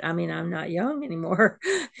more. But I mean, I'm not young anymore,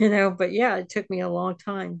 but yeah, it took me a long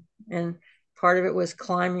time. And part of it was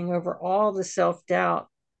climbing over all the self doubt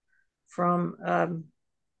from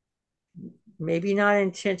maybe not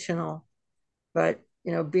intentional, but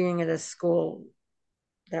being at a school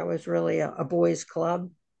that was really a boys' club.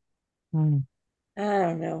 Mm. I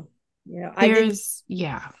don't know. I didn't.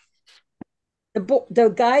 Yeah.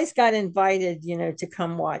 The guys got invited, to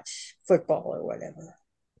come watch football or whatever,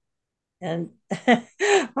 and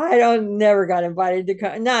I don't never got invited to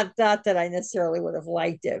come. Not that I necessarily would have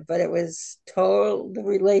liked it, but it was total. The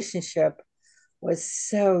relationship was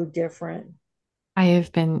so different. I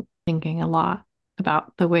have been thinking a lot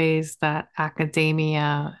about the ways that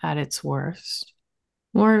academia at its worst,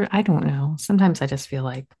 or I don't know, sometimes I just feel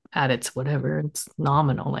like at its whatever, it's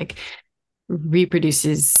nominal, like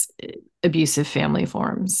reproduces abusive family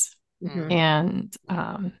forms Mhm. and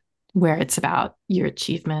where it's about your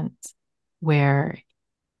achievement, where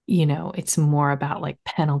it's more about like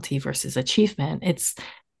penalty versus achievement.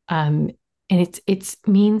 And it's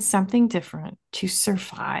means something different to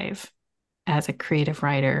survive as a creative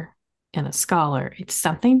writer and a scholar. It's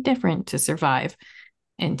something different to survive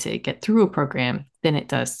and to get through a program than it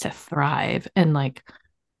does to thrive. And like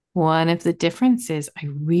one of the differences I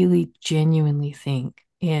really genuinely think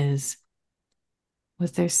is,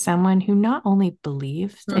 was there someone who not only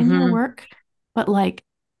believed in your Mhm. work, but like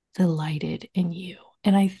delighted in you?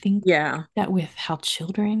 And I think Yeah. that with how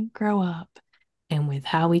children grow up and with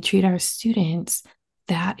how we treat our students,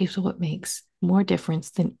 that is what makes more difference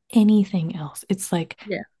than anything else. It's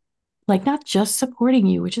Yeah. like not just supporting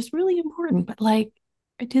you, which is really important, but like,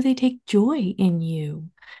 do they take joy in you?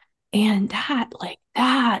 And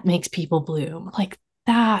that makes people bloom. Like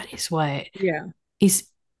that is what Yeah. is,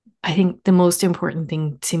 I think, the most important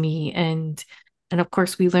thing to me. And of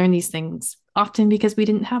course we learn these things often because we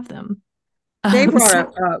didn't have them. They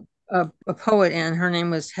brought So a poet in. Her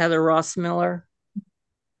name was Heather Ross Miller,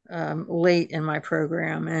 late in my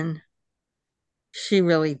program, and she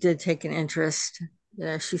really did take an interest.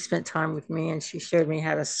 She spent time with me and she showed me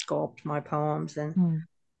how to sculpt my poems. And mm,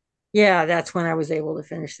 yeah, that's when I was able to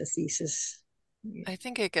finish the thesis. Yeah. I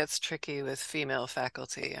think it gets tricky with female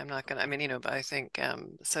faculty. I'm not gonna, I mean, but I think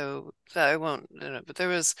so I won't, but there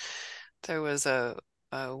was a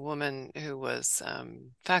woman who was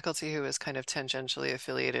faculty who was kind of tangentially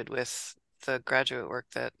affiliated with the graduate work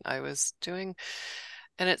that I was doing.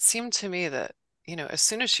 And it seemed to me that, as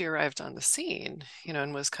soon as she arrived on the scene,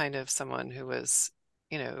 and was kind of someone who was,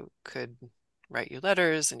 could write you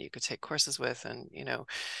letters and you could take courses with, and,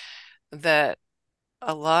 that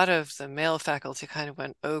a lot of the male faculty kind of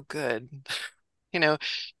went, oh, good. You know,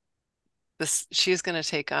 this she's going to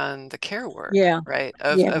take on the care work, Yeah. right?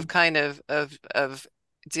 Of Yeah. of kind of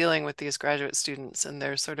dealing with these graduate students and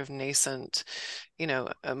their sort of nascent,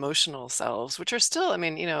 emotional selves, which are still, I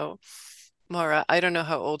mean, Maura, I don't know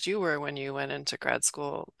how old you were when you went into grad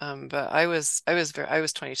school, but I was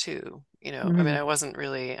 22, I mean, Mhm. I wasn't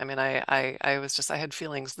really, I mean, I was just, I had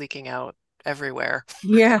feelings leaking out everywhere.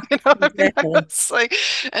 Yeah. I mean, I Exactly. was like,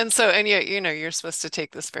 and so, and yet, you're supposed to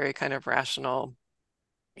take this very kind of rational,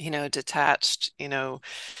 detached,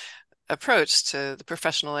 approach to the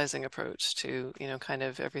professionalizing approach to, kind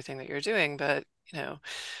of everything that you're doing. But,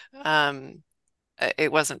 um,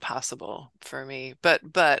 it wasn't possible for me. But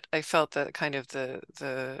I felt that kind of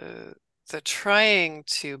the trying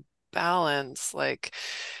to balance like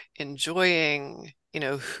enjoying,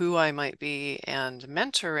 who I might be and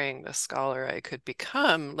mentoring the scholar I could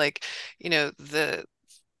become, like, the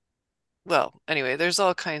well, anyway, there's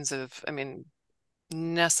all kinds of, I mean,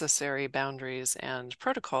 necessary boundaries and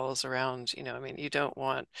protocols around, I mean, you don't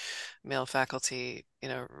want male faculty,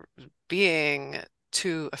 being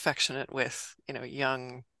too affectionate with,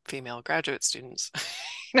 young female graduate students.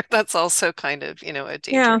 That's also kind of, a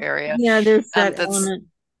danger Yeah. area. Yeah. There's that That's element.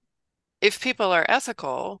 if people are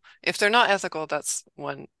ethical. If they're not ethical, that's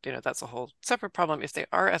one, that's a whole separate problem. If they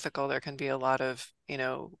are ethical, there can be a lot of,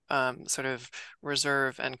 sort of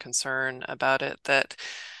reserve and concern about it that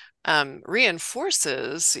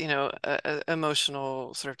reinforces,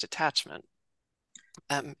 emotional sort of detachment.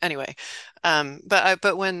 Anyway,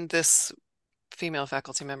 but when this female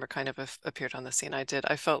faculty member kind of appeared on the scene, I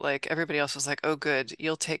felt like everybody else was like, oh, good,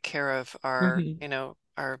 you'll take care of our, Mhm.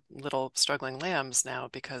 our little struggling lambs now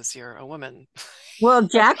because you're a woman. Well,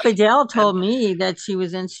 Jack Bedell And told me that she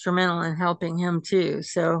was instrumental in helping him too.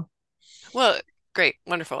 So well, great,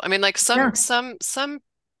 wonderful. I mean, like yeah. some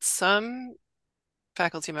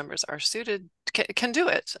faculty members are suited, can do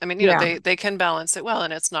it. I mean, Yeah. they can balance it well,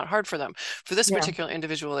 and it's not hard for them. For this Yeah. particular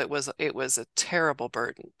individual, it was a terrible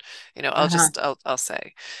burden. Uh-huh. I'll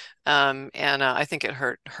say, and I think it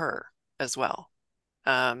hurt her as well.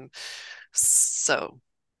 Um, so,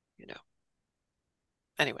 you know,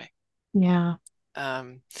 anyway, yeah.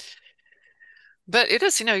 um, but it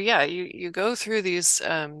is, yeah, you go through these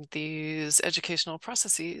educational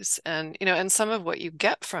processes, and and some of what you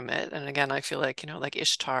get from it. And again, I feel like, like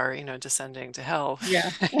Ishtar, descending to hell. Yeah.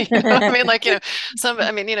 I mean, like,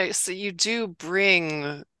 I mean, so you do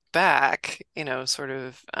bring back, sort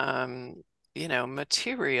of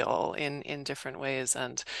material in different ways.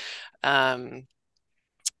 Um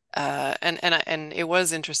and it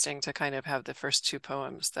was interesting to kind of have the first two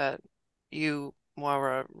poems that you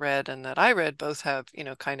Moira read and that I read both have,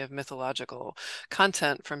 kind of mythological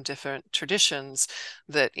content from different traditions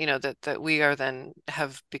that, that we are then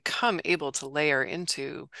have become able to layer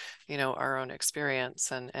into, our own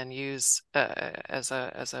experience and use as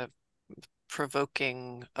a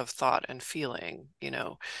provoking of thought and feeling,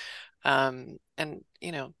 and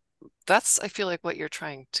that's, I feel like, what you're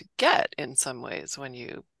trying to get in some ways when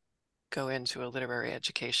you go into a literary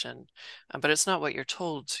education, but it's not what you're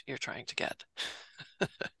told you're trying to get.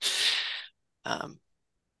 um,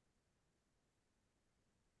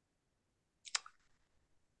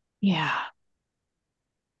 Yeah.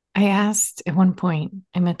 I asked at one point,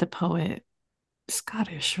 I met the poet,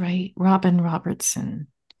 Scottish, right? Robin Robertson,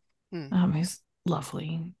 hmm, who's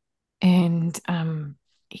lovely. And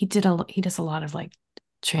he does a lot of like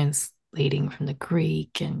translating from the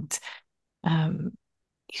Greek, and um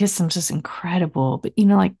he does some just incredible, but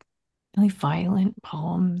like really violent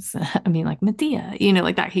poems. I mean, like Medea,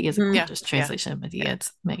 like that. He has a Mhm. yeah, gorgeous yeah, translation of Medea. yeah,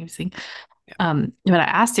 It's amazing. yeah. But I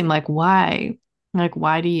asked him like why,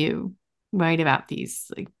 why do you write about these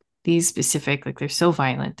specific, like they're so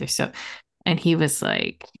violent, they're so, and he was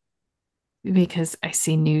like, because I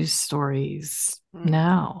see news stories Hmm,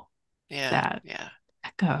 now yeah, that yeah,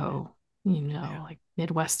 echo, yeah, like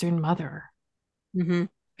Midwestern mother Mhm.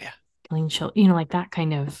 yeah. killing children, like that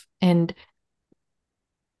kind of, and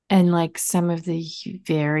like some of the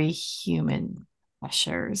very human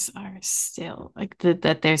pressures are still like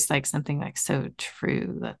that there's like something like so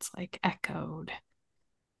true that's like echoed.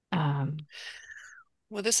 um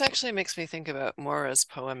Well, this actually makes me think about Mora's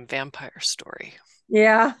poem Vampire Story.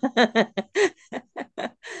 Yeah.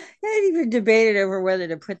 I even debated over whether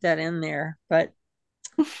to put that in there, but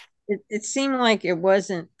it seemed like it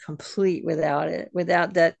wasn't complete without it,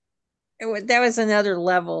 without that. That was another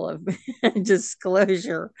level of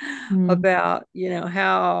disclosure mm, about,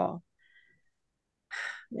 how,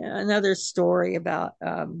 another story about,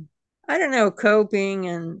 I don't know, coping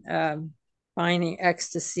and finding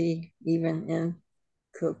ecstasy even in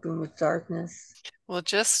coping with darkness. Well,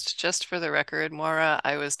 just for the record, Mora,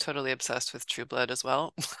 I was totally obsessed with True Blood as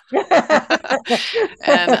well.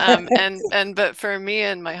 And but for me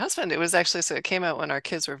and my husband, it was actually, so it came out when our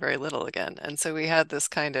kids were very little again. And so we had this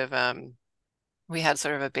kind of we had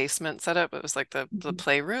sort of a basement setup. It was like the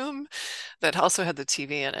playroom that also had the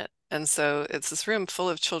TV in it. And so it's this room full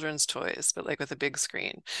of children's toys, but like with a big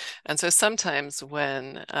screen. And so sometimes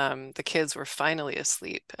when the kids were finally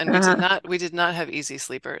asleep, and Uh-huh. we did not have easy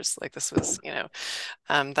sleepers. Like this was,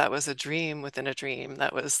 that was a dream within a dream.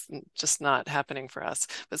 That was just not happening for us.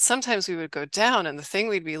 But sometimes we would go down, and the thing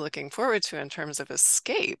we'd be looking forward to in terms of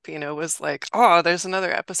escape, was like, oh, there's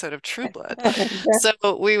another episode of True Blood. So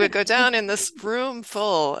we would go down in this room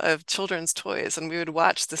full of children's toys, and we would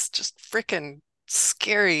watch this just freaking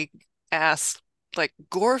scary ass like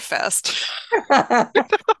gore fest.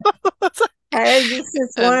 This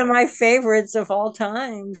is one And of my favorites of all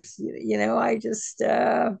times. I just,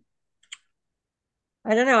 I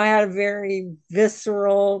don't know. I had a very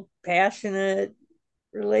visceral, passionate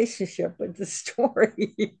relationship with the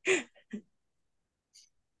story.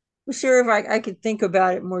 I'm sure if I could think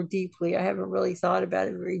about it more deeply, I haven't really thought about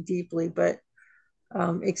it very deeply, but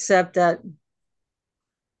except that,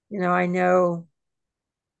 I know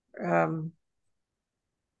um,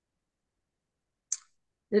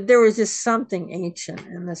 that there was just something ancient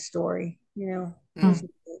in the story, mm, there's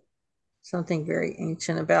something very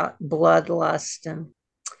ancient about bloodlust and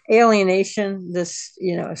alienation. This,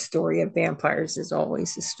 a story of vampires is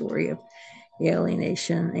always a story of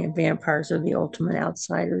alienation, and vampires are the ultimate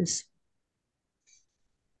outsiders.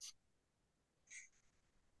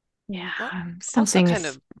 yeah, well, also something kind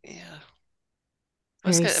is of, yeah.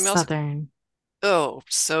 very I mean, also, southern oh,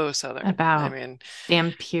 so Southern. I about mean,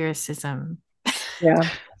 vampiricism, Yeah.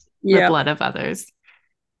 the Yeah. blood of others.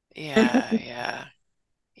 yeah, yeah,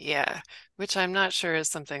 yeah. Which I'm not sure is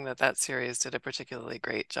something that series did a particularly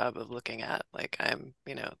great job of looking at. Like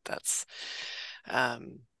that's,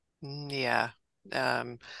 um, yeah.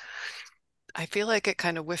 Um, I feel like it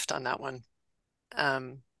kind of whiffed on that one.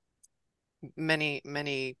 Um,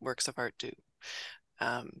 many works of art do.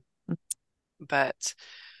 Um, but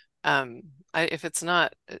if it's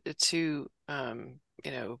not too,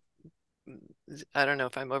 I don't know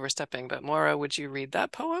if I'm overstepping, but Maura, would you read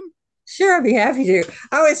that poem? Sure, I'd be happy to.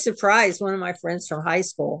 I was surprised. One of my friends from high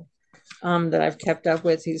school, that I've kept up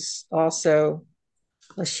with, who's also,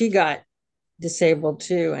 well, she got disabled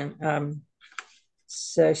too, and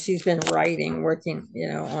so she's been writing, working,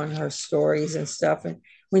 on her stories and stuff. And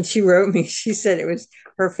when she wrote me, she said it was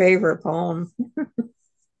her favorite poem,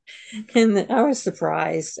 and I was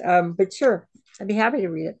surprised. But sure, I'd be happy to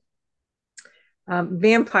read it.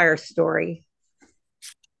 Vampire story.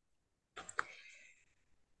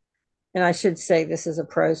 And I should say this is a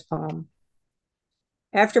prose poem.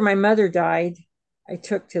 After my mother died, I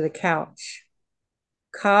took to the couch.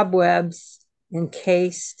 Cobwebs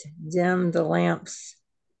encased, dimmed the lamps.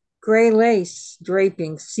 Gray lace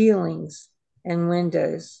draping ceilings and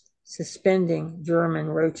windows, suspending German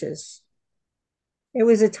roaches. It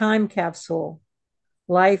was a time capsule,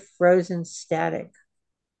 life frozen static.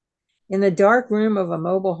 In the dark room of a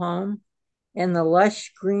mobile home and the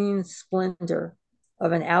lush green splendor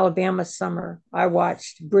of an Alabama summer, I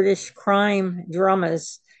watched British crime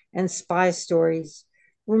dramas and spy stories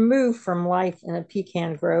removed from life in a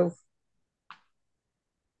pecan grove.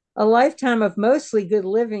 A lifetime of mostly good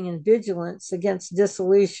living and vigilance against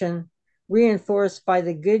dissolution, reinforced by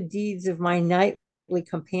the good deeds of my nightly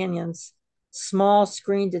companions, small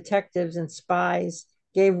screen detectives and spies,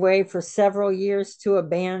 gave way for several years to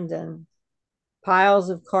abandon. Piles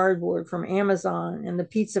of cardboard from Amazon and the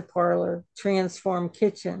pizza parlor transformed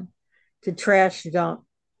kitchen to trash dump.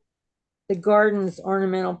 The garden's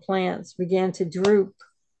ornamental plants began to droop.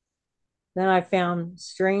 Then I found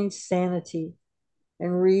strange sanity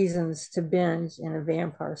and reasons to binge in a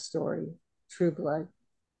vampire story, True Blood.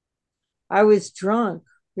 I was drunk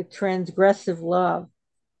with transgressive love,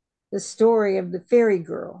 the story of the fairy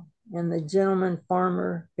girl and the gentleman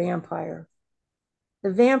farmer vampire.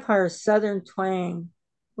 The vampire's southern twang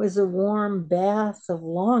was a warm bath of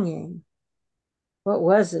longing. What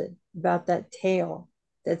was it about that tale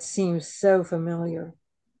that seemed so familiar?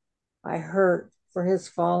 I hurt for his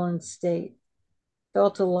fallen state,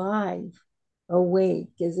 felt alive,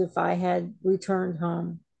 awake as if I had returned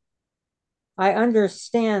home. I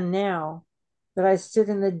understand now that I stood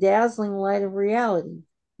in the dazzling light of reality,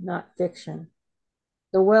 not fiction.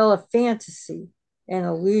 The well of fantasy and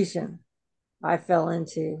illusion I fell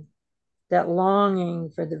into, that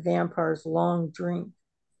longing for the vampire's long drink,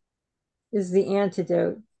 is the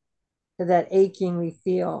antidote to that aching we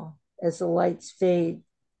feel as the lights fade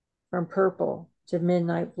from purple to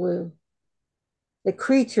midnight blue. The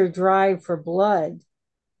creature drive for blood,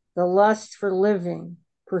 the lust for living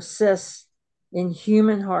persists in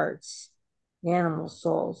human hearts, animal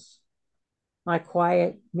souls. My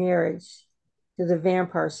quiet marriage to the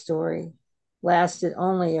vampire story lasted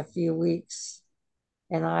only a few weeks,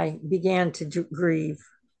 and I began to grieve.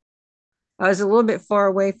 I was a little bit far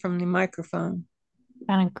away from the microphone.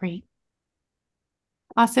 Sounded great.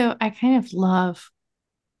 Also, I kind of love,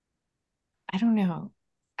 I don't know,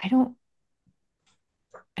 I don't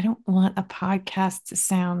I don't want a podcast to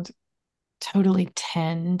sound totally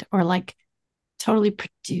tend or like totally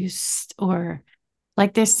produced or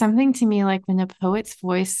like there's something to me like when a poet's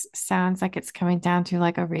voice sounds like it's coming down through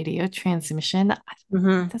like a radio transmission.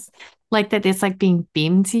 Mm-hmm. This, like that it's like being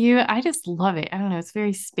beamed to you. I just love it. I don't know. It's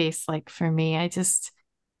very space like for me. I think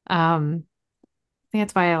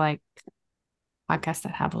that's why I like podcasts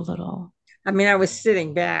that have a little. I mean, I was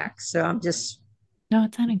sitting back, so I'm just No,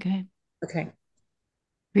 it sounded good. okay.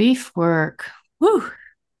 Grief work. Woo. What?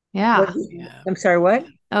 Yeah. Yeah. I'm sorry, what?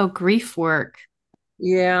 Oh, grief work.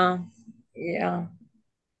 Yeah, yeah.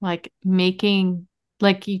 Like making,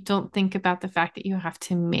 like you don't think about the fact that you have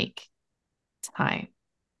to make time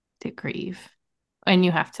to grieve. And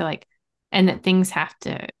you have to like, and that things have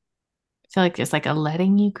to feel like there's like a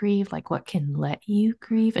letting you grieve, like what can let you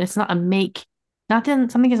grieve. And it's not a make, not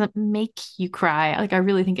that something doesn't make you cry. Like I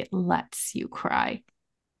really think it lets you cry.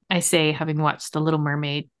 I say, having watched The Little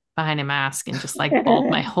Mermaid behind a mask and just like bawled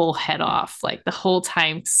my whole head off, like the whole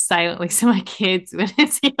time silently. So my kids would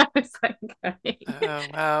see I was like crying. Oh,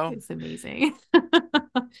 wow. It's amazing.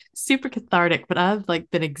 Super cathartic, but I've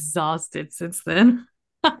like been exhausted since then.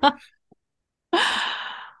 Yeah,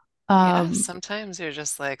 um, sometimes you're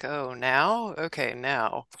just like, oh, now? Okay,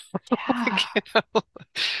 now. yeah, Like,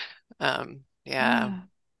 yeah. yeah.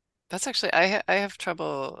 That's actually I have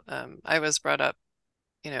trouble. I was brought up,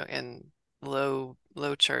 in low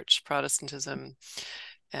church Protestantism,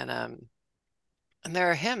 and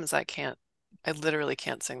there are hymns I literally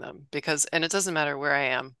can't sing them and it doesn't matter where I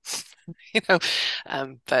am, you know,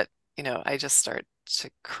 but I just start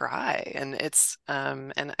to cry, and it's a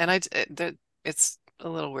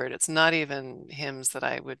little weird. It's not even hymns that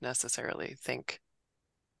I would necessarily think,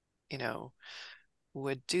 you know,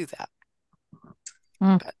 would do that,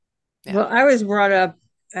 Mm. but yeah. Well, I was brought up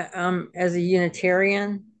as a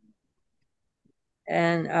Unitarian,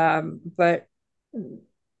 and but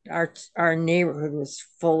our neighborhood was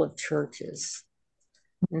full of churches,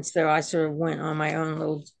 and so I sort of went on my own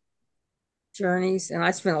little journeys, and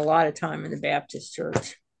I spent a lot of time in the Baptist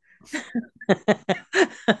church,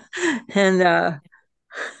 and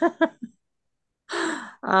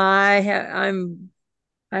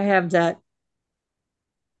I have that.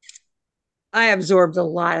 I absorbed a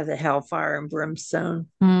lot of the hellfire and brimstone.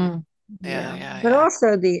 Mm, Yeah, Yeah, yeah, but yeah.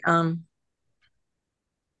 also the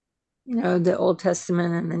the Old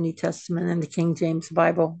Testament and the New Testament and the King James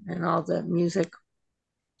Bible and all the music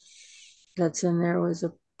that's in there was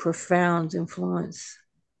a profound influence.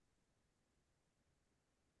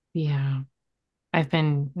 yeah. I've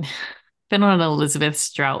been been on an Elizabeth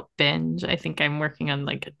Strout binge. I think I'm working on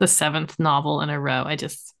like the seventh novel in a row. I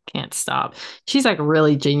just can't stop. She's like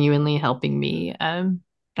really genuinely helping me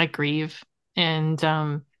I grieve. And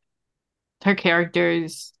her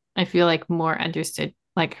characters, I feel like more understood,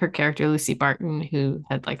 like her character Lucy Barton, who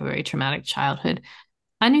had like a very traumatic childhood,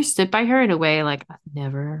 understood by her in a way like I've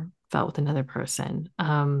never felt with another person.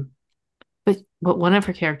 But one of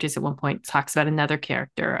her characters at one point talks about another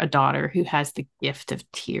character, a daughter who has the gift of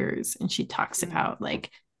tears, and she talks Mm. about like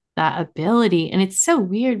that ability. And it's so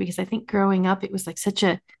weird because I think growing up it was like such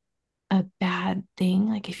a bad thing.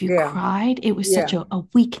 Like if you Yeah, cried, it was such yeah. a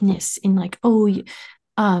weakness in like, oh,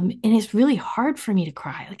 and it's really hard for me to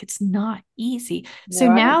cry. Like it's not easy. So No,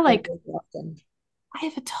 I don't now cry like very often. I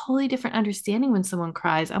have a totally different understanding when someone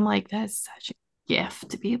cries. I'm like, that's such a gift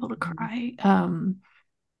to be able to Mhm. cry.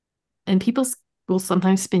 And people will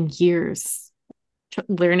sometimes spend years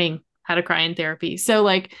learning how to cry in therapy. So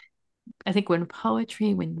like I think when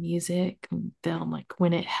poetry, when music, when film, like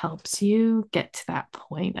when it helps you get to that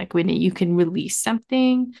point, like when you can release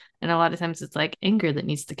something, and a lot of times it's like anger that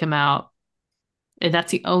needs to come out. And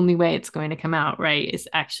that's the only way it's going to come out, right? Is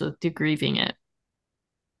actually through grieving it.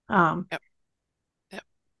 Um, Yep, yep.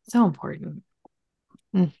 so important.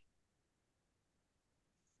 Mm,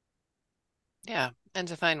 Yeah. And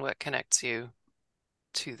to find what connects you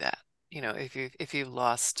to that. If you've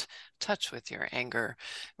lost touch with your anger,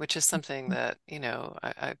 which is something that,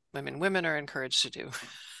 I mean, women are encouraged to do.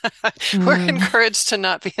 We're mm, encouraged to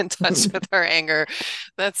not be in touch with our anger.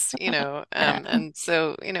 That's, yeah. and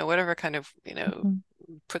so, whatever kind of, Mhm.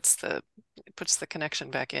 puts the puts the connection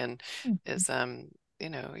back in is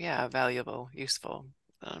yeah, valuable, useful.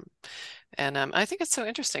 Um, and I think it's so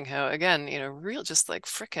interesting how, again, real just like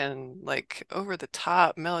frickin' like over the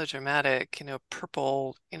top melodramatic,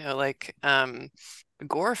 purple, like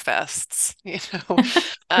gore fests,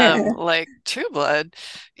 like True Blood,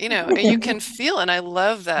 and you can feel, and I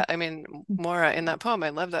love that. I mean, Moira in that poem, I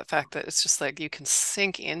love that fact that it's just like you can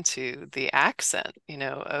sink into the accent,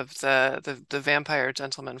 of the vampire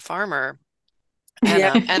gentleman farmer. And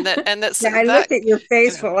Yeah. and that Yeah, I that looked at your you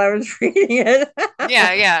face know while I was reading it.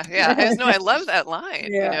 yeah, yeah, yeah. I love that line,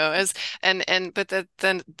 Yeah. as and but that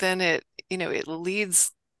then it, it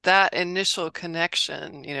leads that initial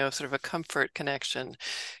connection, sort of a comfort connection,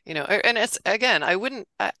 and it's again,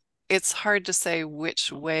 it's hard to say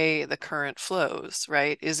which way the current flows,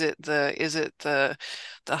 right? Is it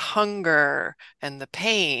the hunger and the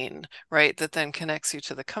pain, right, that then connects you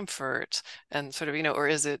to the comfort and sort of, or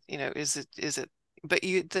is it but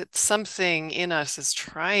that something in us is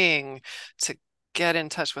trying to get in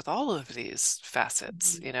touch with all of these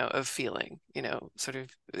facets, of feeling, sort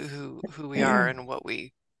of who we are and what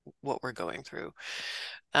we're going through.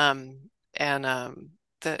 Um, and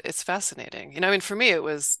it's fascinating. I mean, for me, it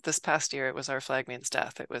was this past year, it was Our Flag Means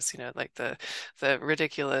Death. It was, like the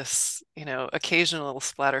ridiculous, occasional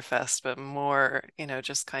splatterfest, but more,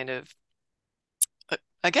 just kind of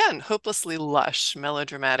again, hopelessly lush,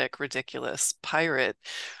 melodramatic, ridiculous pirate,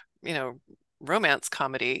 you know, romance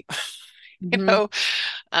comedy. you Mhm. know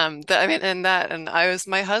that I mean and I was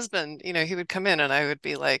my husband, he would come in and I would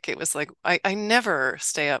be like, it was like I never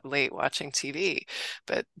stay up late watching TV,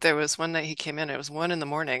 but there was one night he came in, it was 1 in the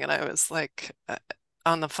morning, and I was like,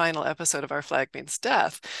 on the final episode of Our Flag Means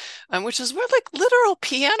Death, which is where like literal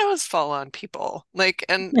pianos fall on people, like,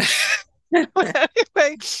 and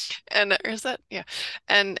anyway, and is that, yeah,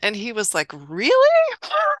 and he was like, really?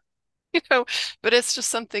 you know but it's just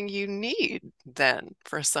something you need then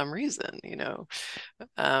for some reason.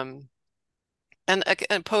 um,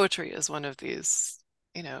 and poetry is one of these,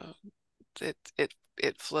 you know,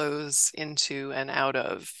 it flows into and out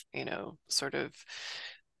of, sort of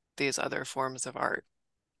these other forms of art,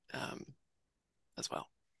 um, as well.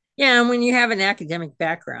 Yeah, and when you have an academic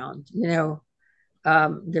background,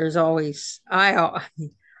 there's always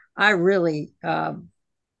I really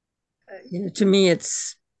to me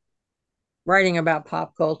it's writing about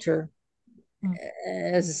pop culture Mm.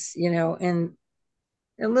 as and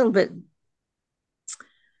a little bit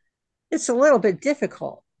it's a little bit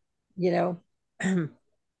difficult, you know.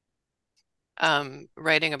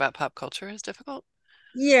 Writing about pop culture is difficult.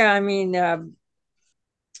 Yeah, I mean, I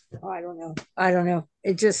don't know.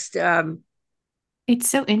 It just It's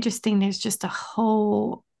so interesting. There's just a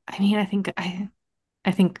whole, I mean, I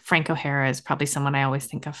think Frank O'Hara is probably someone I always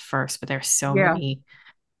think of first, but there's so Yeah. many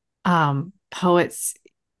poets,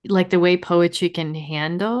 like the way poetry can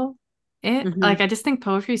handle it. Hmm. Like I just think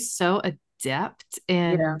poetry is so adept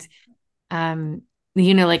Yeah. and um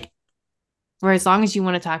you know, like for as long as you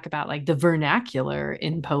want to talk about like the vernacular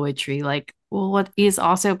in poetry, like, well, what is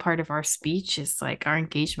also part of our speech is like our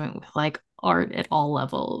engagement with like art at all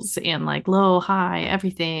levels and like low, high,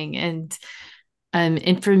 everything.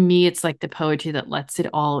 And for me, it's like the poetry that lets it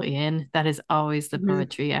all in. That is always the Hmm.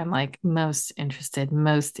 poetry I'm like most interested,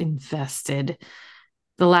 most invested.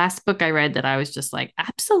 The last book I read that I was just like,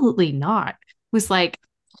 absolutely not, was like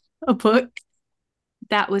a book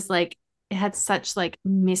that was like it had such like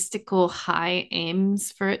mystical high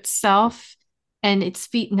aims for itself and its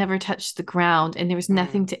feet never touched the ground and there was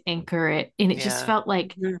nothing Mm, to anchor it and it just yeah, felt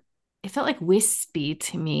like Hmm. it felt like wispy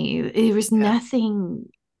to me. There was yeah, nothing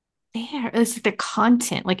there. It was like the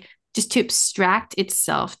content, like just to abstract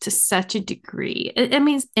itself to such a degree. I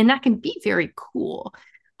mean, and that can be very cool.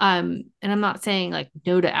 And I'm not saying like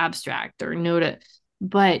no to abstract or no to,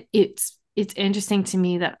 but it's interesting to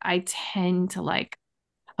me that I tend to like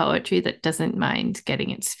poetry that doesn't mind getting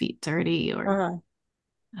its feet dirty or Uh-huh.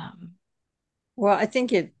 um Well, I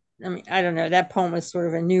think it, I mean, I don't know. That poem was sort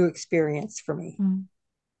of a new experience for me. mm,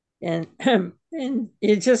 And and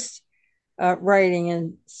it just writing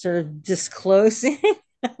and sort of disclosing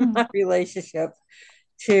mm, my relationship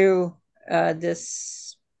to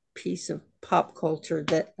this piece of pop culture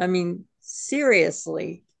that, I mean,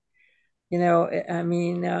 seriously, I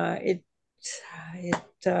mean,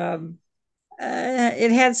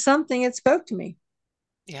 it had something. It spoke to me.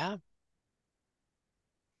 yeah.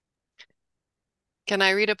 Can I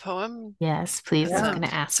read a poem? yes please, I That's was Yeah. going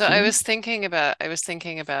to so ask you. I was thinking about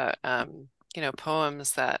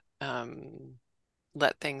poems that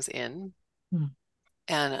let things in. Mm,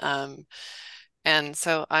 And and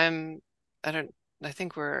so I don't I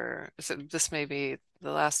think this may be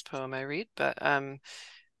the last poem I read, but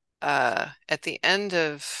at the end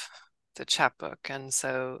of the chapbook, and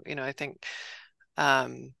so, I think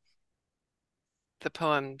um the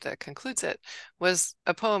poem that concludes it was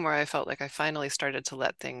a poem where I felt like I finally started to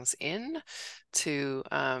let things in to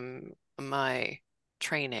my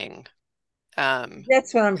training. Um,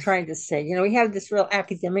 That's what I'm trying to say. We have this real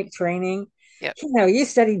academic training. yep, You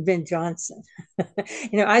studied Ben Jonson.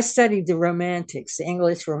 I studied the Romantics, the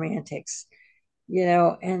English Romantics,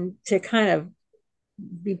 and to kind of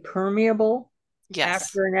be permeable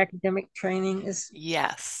yes, after an academic training is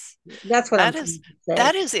yes. that's what I'm That is trying to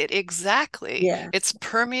that say. is it exactly. Yeah. It's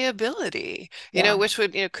permeability, Yeah. which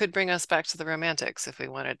would, could bring us back to the romantics if we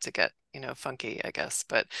wanted to get, funky, I guess.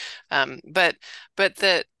 But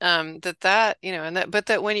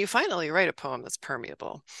that when you finally write a poem that's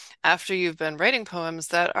permeable, after you've been writing poems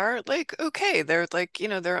that are like, okay, they're like,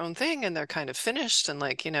 their own thing and they're kind of finished and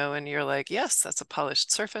like, and you're like, yes, that's a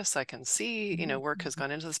polished surface. I can see, work has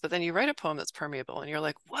gone into this. But then you write a poem that's permeable and you're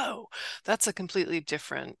like, whoa, that's a completely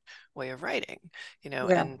different way of writing,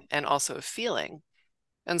 Yeah. and also of feeling.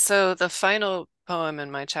 And so the final poem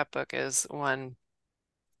in my chapbook is one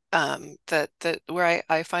that where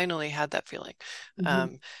I finally had that feeling. Hmm.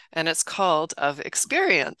 Um, and it's called Of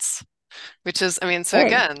Experience, which is, I mean, so Hey.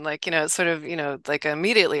 again, like, it's sort of, like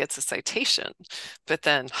immediately it's a citation, but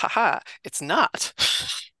then, haha, it's not.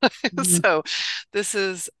 Mhm. So this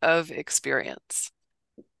is Of Experience.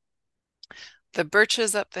 The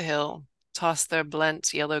birches up the hill toss their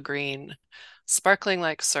blent yellow-green, sparkling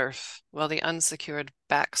like surf, while the unsecured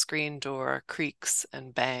back screen door creaks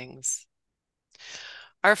and bangs.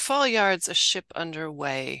 Our fall yard's a ship under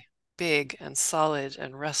way, big and solid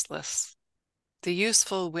and restless. The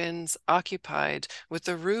useful winds occupied with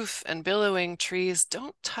the roof and billowing trees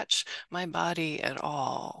don't touch my body at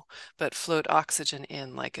all, but float oxygen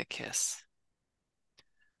in like a kiss.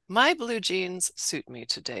 My blue jeans suit me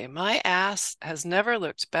today. My ass has never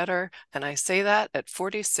looked better, and I say that at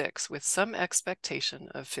 46 with some expectation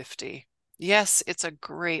of 50. Yes, it's a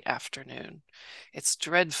great afternoon. It's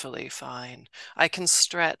dreadfully fine. I can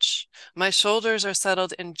stretch. My shoulders are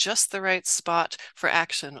settled in just the right spot for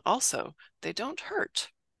action. Also, they don't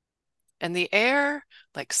hurt. And the air,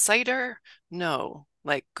 like cider, no,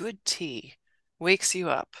 like good tea, wakes you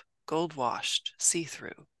up, gold washed, see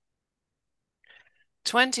through.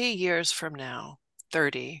 20 years from now,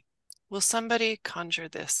 30, will somebody conjure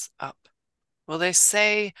this up? Will they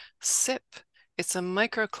say, sip, it's a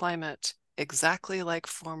microclimate exactly like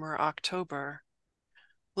former October?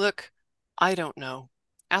 Look, I don't know.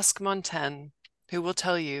 Ask Montaigne, who will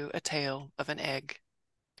tell you a tale of an egg.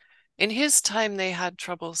 In his time, they had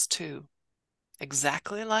troubles too,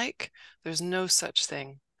 exactly like, there's no such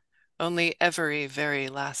thing. Only every very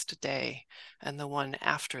last day and the one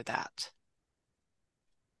after that.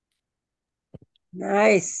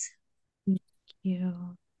 Nice. Thank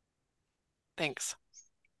you. Thanks.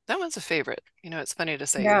 That one's a favorite. It's funny to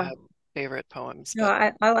say you Yeah. have favorite poems, No,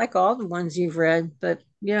 but I like all the ones you've read, but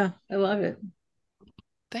yeah, I love it.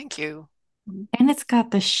 thank you. And it's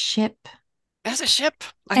got the ship. As a ship,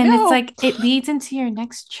 I And it's know. like it leads into your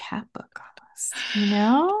next chapbook almost, you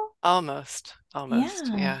know? Almost, almost.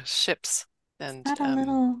 Yeah. Yeah, ships It's and got a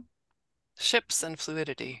little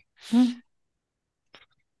fluidity. mm,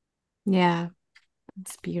 yeah,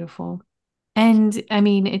 it's beautiful. And I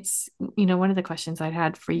mean, it's, one of the questions I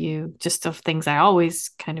had for you, just of things I always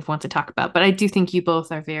kind of want to talk about, but I do think you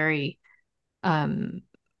both are very um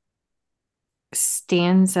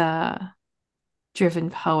stanza driven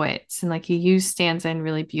poets, and like you use stanza in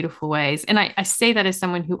really beautiful ways. And I say that as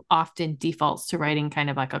someone who often defaults to writing kind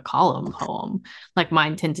of like a column poem, like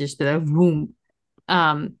mine tend to just be like boom,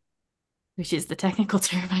 um, which is the technical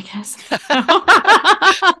term, I guess.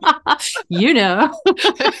 you know.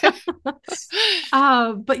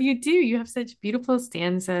 But you have such beautiful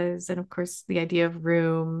stanzas, and of course the idea of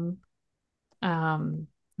room, the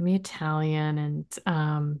Italian,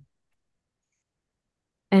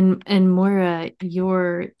 and Moira,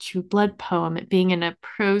 your True Blood poem, it being in a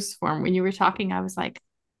prose form. When you were talking, I was like,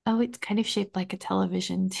 oh, it's kind of shaped like a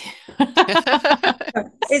television too.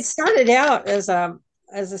 It started out as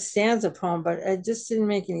a stanza poem, but it just didn't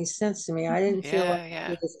make any sense to me. I didn't feel like Yeah, it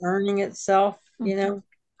yeah. was earning itself, Mhm.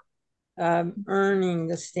 earning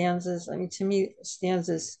the stanzas. I mean, to me,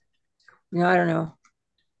 stanzas, I don't know.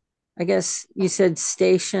 I guess you said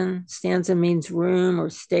station. Stanza means room or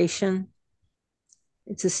station.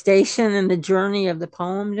 It's a station in the journey of the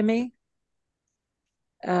poem to me.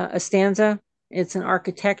 A stanza, it's an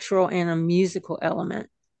architectural and a musical element.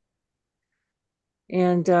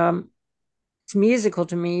 And it's musical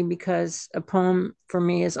to me because a poem for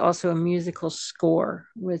me is also a musical score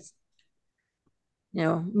with,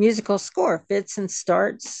 musical score, fits and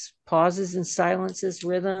starts, pauses and silences,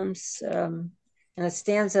 rhythms. And a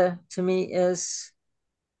stanza to me is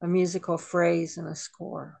a musical phrase and a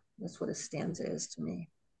score. That's what a stanza is to me.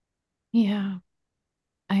 Yeah,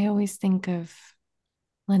 I always think of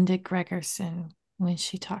Linda Gregerson when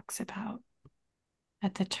she talks about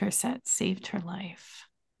at the Tercet saved her life.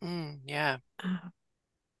 Yeah. Uh,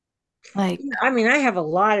 like, I mean, I have a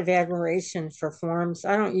lot of admiration for forms.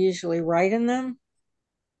 I don't usually write in them,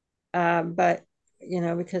 but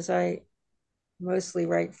because I mostly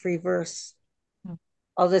write free verse.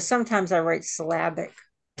 Although sometimes I write syllabic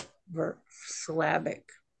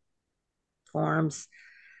forms.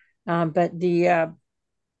 But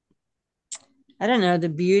I don't know, the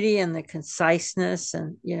beauty and the conciseness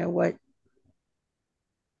and what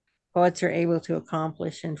poets are able to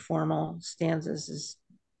accomplish in formal stanzas is,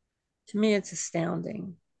 to me, it's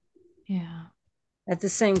astounding. yeah. At the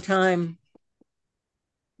same time,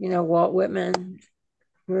 Walt Whitman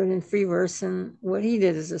wrote in free verse, and what he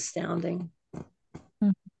did is astounding.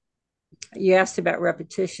 Mm. You asked about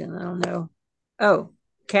repetition. I don't know. Oh,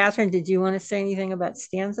 Catherine, did you want to say anything about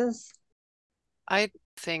stanzas? I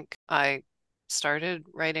think I started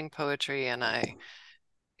writing poetry and I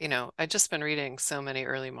just been reading so many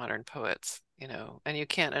early modern poets, and you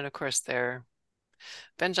can't, and of course Ben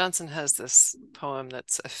Jonson has this poem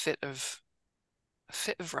that's a fit of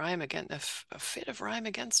rhyme again, a fit of rhyme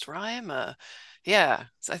against rhyme. Yeah,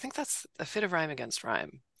 so I think that's a fit of rhyme against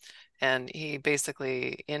rhyme. And he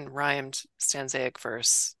basically, in rhymed stanzaic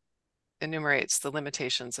verse, enumerates the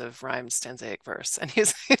limitations of rhymed stanzaic verse. And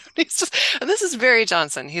he's just, and this is very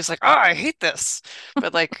Johnson. He's like, oh, I hate this,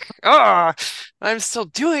 but like, oh, I'm still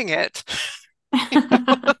doing it.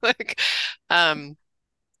 Like, um,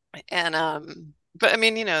 but I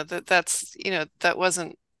mean, that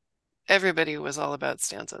wasn't everybody was all about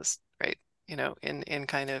stanzas, right? In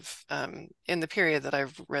kind of in the period that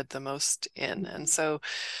I've read the most in. And so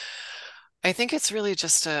I think it's really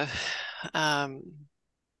just a um,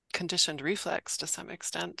 conditioned reflex to some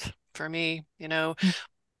extent for me.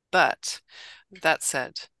 But that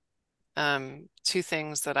said, two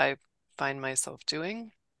things that I find myself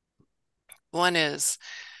doing. One is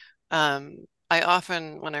I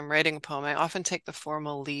often, when I'm writing a poem, I often take the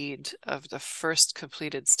formal lead of the first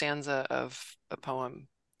completed stanza of a poem.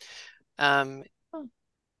 Um,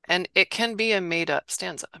 and it can be a made up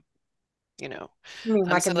stanza, you know. I mean,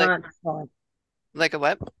 like a So like nonce form. like a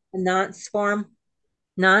what? A nonce form.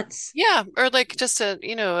 Nonce. Yeah, or like just a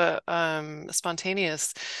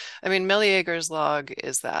spontaneous. I mean, Meleager's log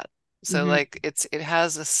is that. So Mm-hmm. like it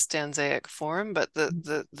has a stanzaic form, but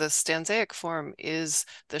the stanzaic form is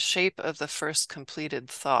the shape of the first completed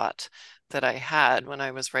thought that I had when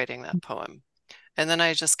I was writing that poem. And then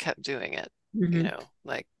I just kept doing it, Mm-hmm.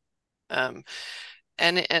 like um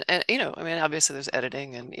and I mean, obviously there's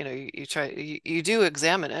editing, and you try, you do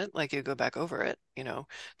examine it, like you go back over it,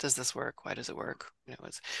 does this work? Why does it work?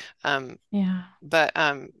 It's um Yeah.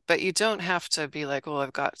 but you don't have to be like, well,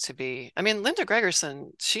 I've got to be. I mean, Linda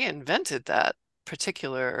Gregerson, she invented that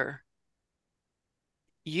particular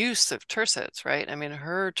use of tercets, right? I mean,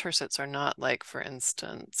 her tercets are not like, for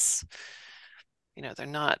instance, they're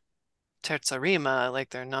not terza rima, like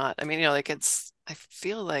they're not, I mean, like I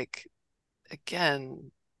feel like,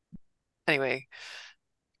 again, anyway,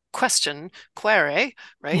 query,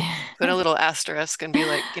 right? Put a little asterisk and be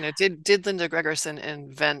like, did Linda Gregerson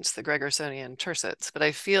invent the Gregersonian tercets? But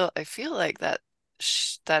I feel like that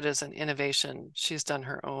is an innovation. She's done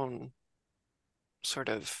her own sort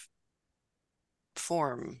of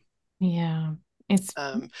form. Yeah. It's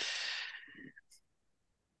Um,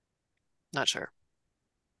 not sure.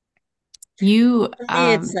 you For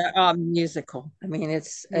me, it's a musical. I mean,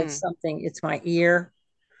 it's Hmm. something. It's my ear,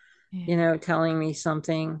 yeah. telling me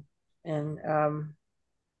something, and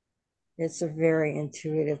it's a very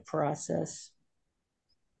intuitive process.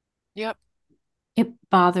 Yep. It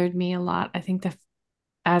bothered me a lot. I think that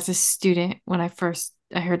as a student, when I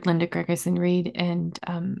heard Linda Gregerson read, and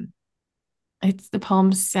it's the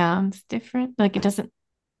poem sounds different. Like it doesn't.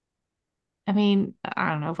 I mean, I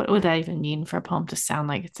don't know what would that even mean for a poem to sound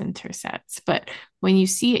like it's in tercets. But when you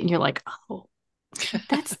see it and you're like, oh,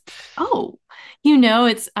 that's oh,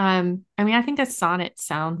 it's I mean, I think a sonnet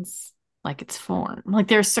sounds like it's form. Like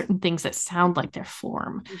there are certain things that sound like their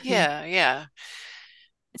form. Mhm. Yeah, yeah.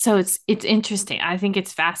 So it's interesting. I think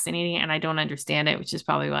it's fascinating and I don't understand it, which is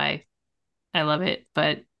probably why I love it.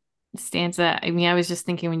 But stanza, I mean, I was just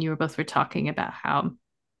thinking when you were both were talking about how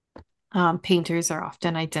painters are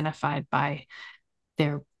often identified by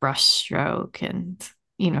their brush stroke, and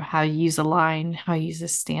how you use a line, how you use a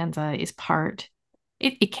stanza is part.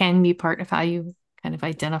 It can be part of how you kind of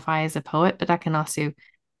identify as a poet, but that can also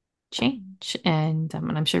change. And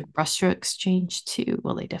I'm sure brushstrokes change too.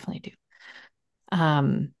 Well, they definitely do.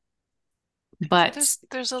 Yeah, But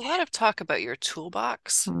there's a lot of talk about your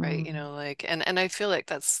toolbox, right? mm, Like, and I feel like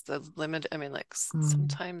that's the limit. I mean, like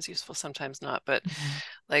mm, sometimes useful, sometimes not, but yeah.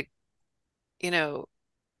 like, you know,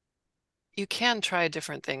 you can try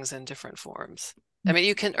different things in different forms. I mean,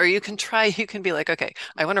 you can try, you can be like, okay,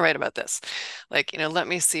 I want to write about this. Like, let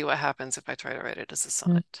me see what happens if I try to write it as a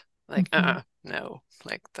Mhm, sonnet. Like, mhm, no,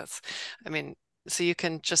 like I mean, so you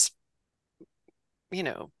can just, you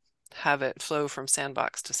know, have it flow from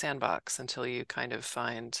sandbox to sandbox until you kind of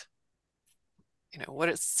find, what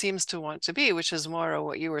it seems to want to be, which is more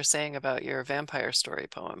what you were saying about your vampire story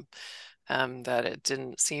poem, that it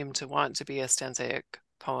didn't seem to want to be a stanzaic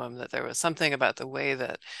poem, that there was something about the way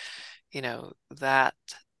that, that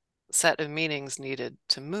set of meanings needed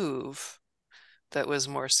to move that was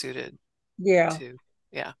more suited Yeah, to,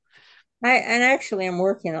 yeah. and actually, I'm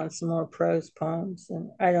working on some more prose poems,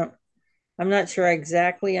 and I'm not sure I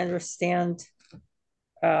exactly understand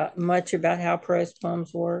much about how prose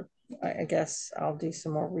poems work. I guess I'll do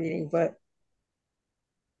some more reading, but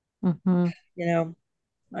mhm, you know,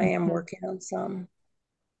 I am mhm. working on some.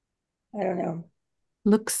 I don't know.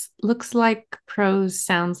 Looks like prose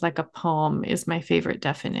sounds like a poem is my favorite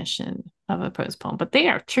definition of a prose poem, but they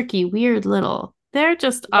are tricky, weird little. They're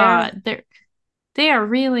just Yeah, odd. They are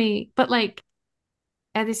really, but like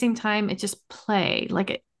at the same time, it just play. Like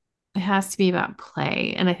it has to be about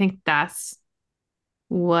play. And I think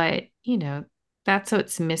what, that's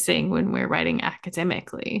what's missing when we're writing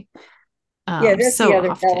academically. yeah, that's the So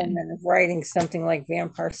other often. element of writing something like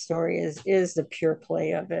Vampire Story is the pure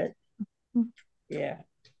play of it. Yeah.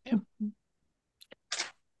 Yep.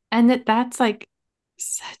 And that's like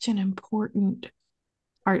such an important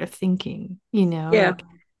part of thinking, Yeah. like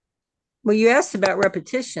Well, you asked about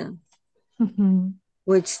repetition, mhm,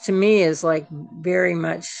 which to me is like very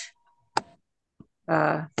much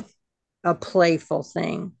uh, a playful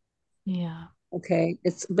thing. yeah. Okay.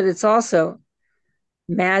 But it's also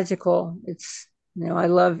magical. I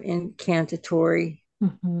love incantatory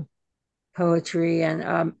Mhm, poetry. And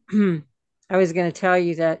I was going to tell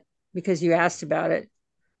you that because you asked about it,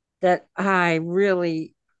 that I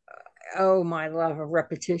really owe my love of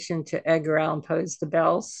repetition to Edgar Allan Poe's The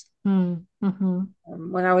Bells. mhm, mhm,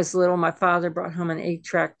 When I was little, my father brought home an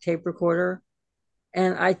 8-track tape recorder,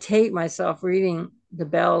 and I taped myself reading The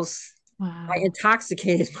Bells I Wow.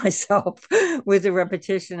 intoxicated myself with the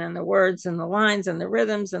repetition and the words and the lines and the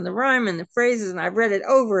rhythms and the rhyme and the phrases, and I read it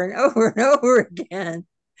over and over and over again.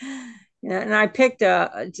 And I picked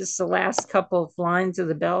just the last couple of lines of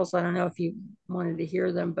the bells. I don't know if you wanted to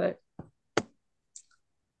hear them, but it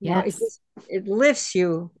Yes. just it lifts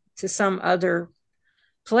you to some other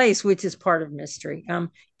place, which is part of mystery.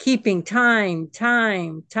 Keeping time,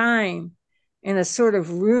 in a sort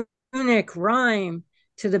of runic rhyme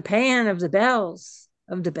to the pan of the bells.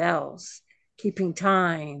 Keeping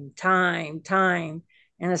time,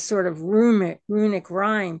 in a sort of runic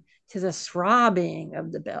rhyme to the throbbing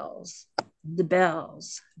of the bells,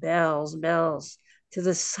 to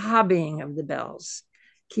the sobbing of the bells.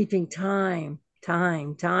 Keeping time,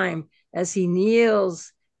 as he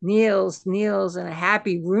kneels in a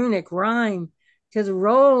happy runic rhyme to the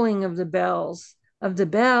rolling of the bells,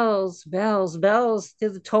 bells, to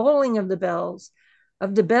the tolling of the bells,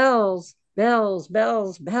 bells,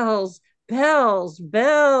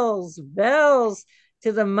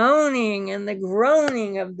 to the moaning and the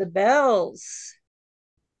groaning of the bells.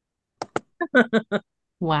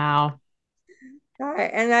 Wow.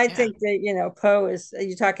 And I Yeah. think that, Poe is,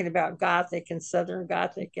 you're talking about Gothic and Southern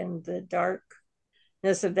Gothic and the dark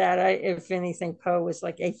of that. If anything, Poe was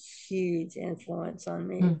like a huge influence on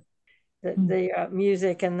me. Mm. The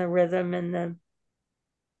music and the rhythm and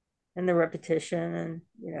the repetition, and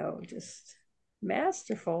just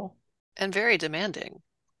masterful. And very demanding.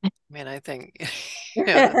 I mean, I think,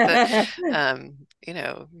 I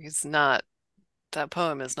he's not, that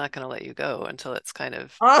poem is not going to let you go until it's kind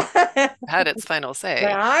of had its final say.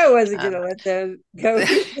 wasn't gonna Um, let those go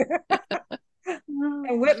either.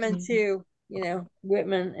 And Whitman too.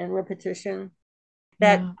 Whitman and repetition.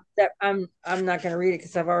 that Yeah. that I'm not going to read it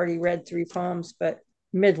because I've already read three poems, but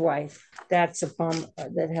Midwife, that's a poem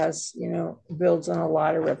that has, builds on a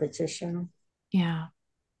lot of repetition. Yeah.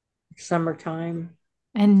 Summertime.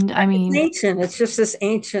 And I It's mean, ancient. It's just this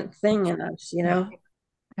ancient thing in us. yeah.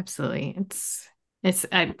 absolutely. It's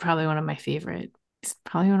probably one of my favorite. It's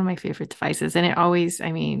probably one of my favorite devices. And it always,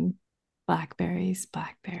 I mean, blackberries,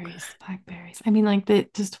 blackberries, blackberries. I mean, like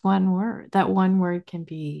just one word. That one word can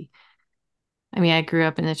be, I mean, I grew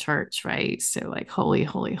up in the church, right? So like holy,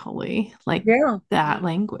 holy, holy, like Yeah. that Yeah. Yeah.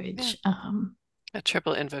 language. A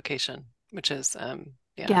triple invocation, which is, yeah.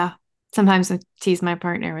 Yeah. Sometimes I tease my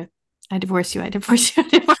partner with, I divorce you, I divorce you, I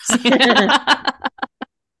divorce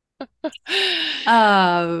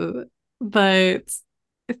you. But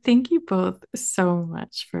thank you both so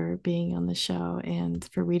much for being on the show and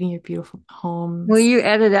for reading your beautiful Will poems. you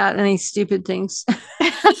edit out any stupid things,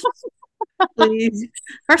 please?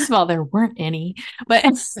 First of all, there weren't any, but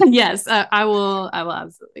yes, I will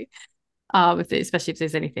absolutely. Especially if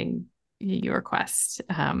there's anything you request,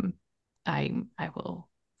 I will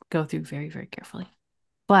go through very, very carefully.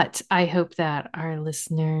 But I hope that our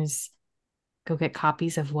listeners go get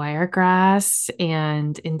copies of Wiregrass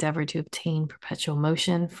and endeavor to obtain Perpetual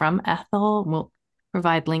Motion from Ethel. We'll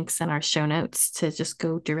provide links in our show notes to just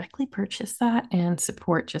go directly purchase that and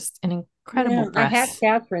support just an Yeah, incredible I have press.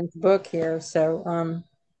 Catherine's book here, so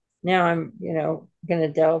now I'm, gonna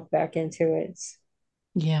delve back into it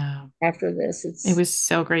Yeah, after this. it It's was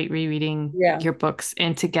so great rereading Yeah. your books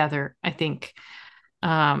and together. I think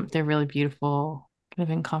they're really beautiful, kind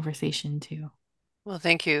of in conversation too. Well,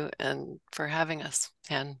 thank you and for having us,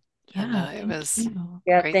 Anne. And Yeah, it thank was you.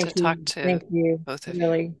 Yeah, great to thank talk you. to Thank you. both of you.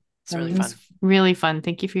 Really. It's really It was fun. really fun.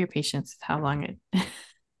 Thank you for your patience with how long it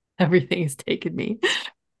everything has taken me.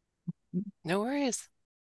 No worries.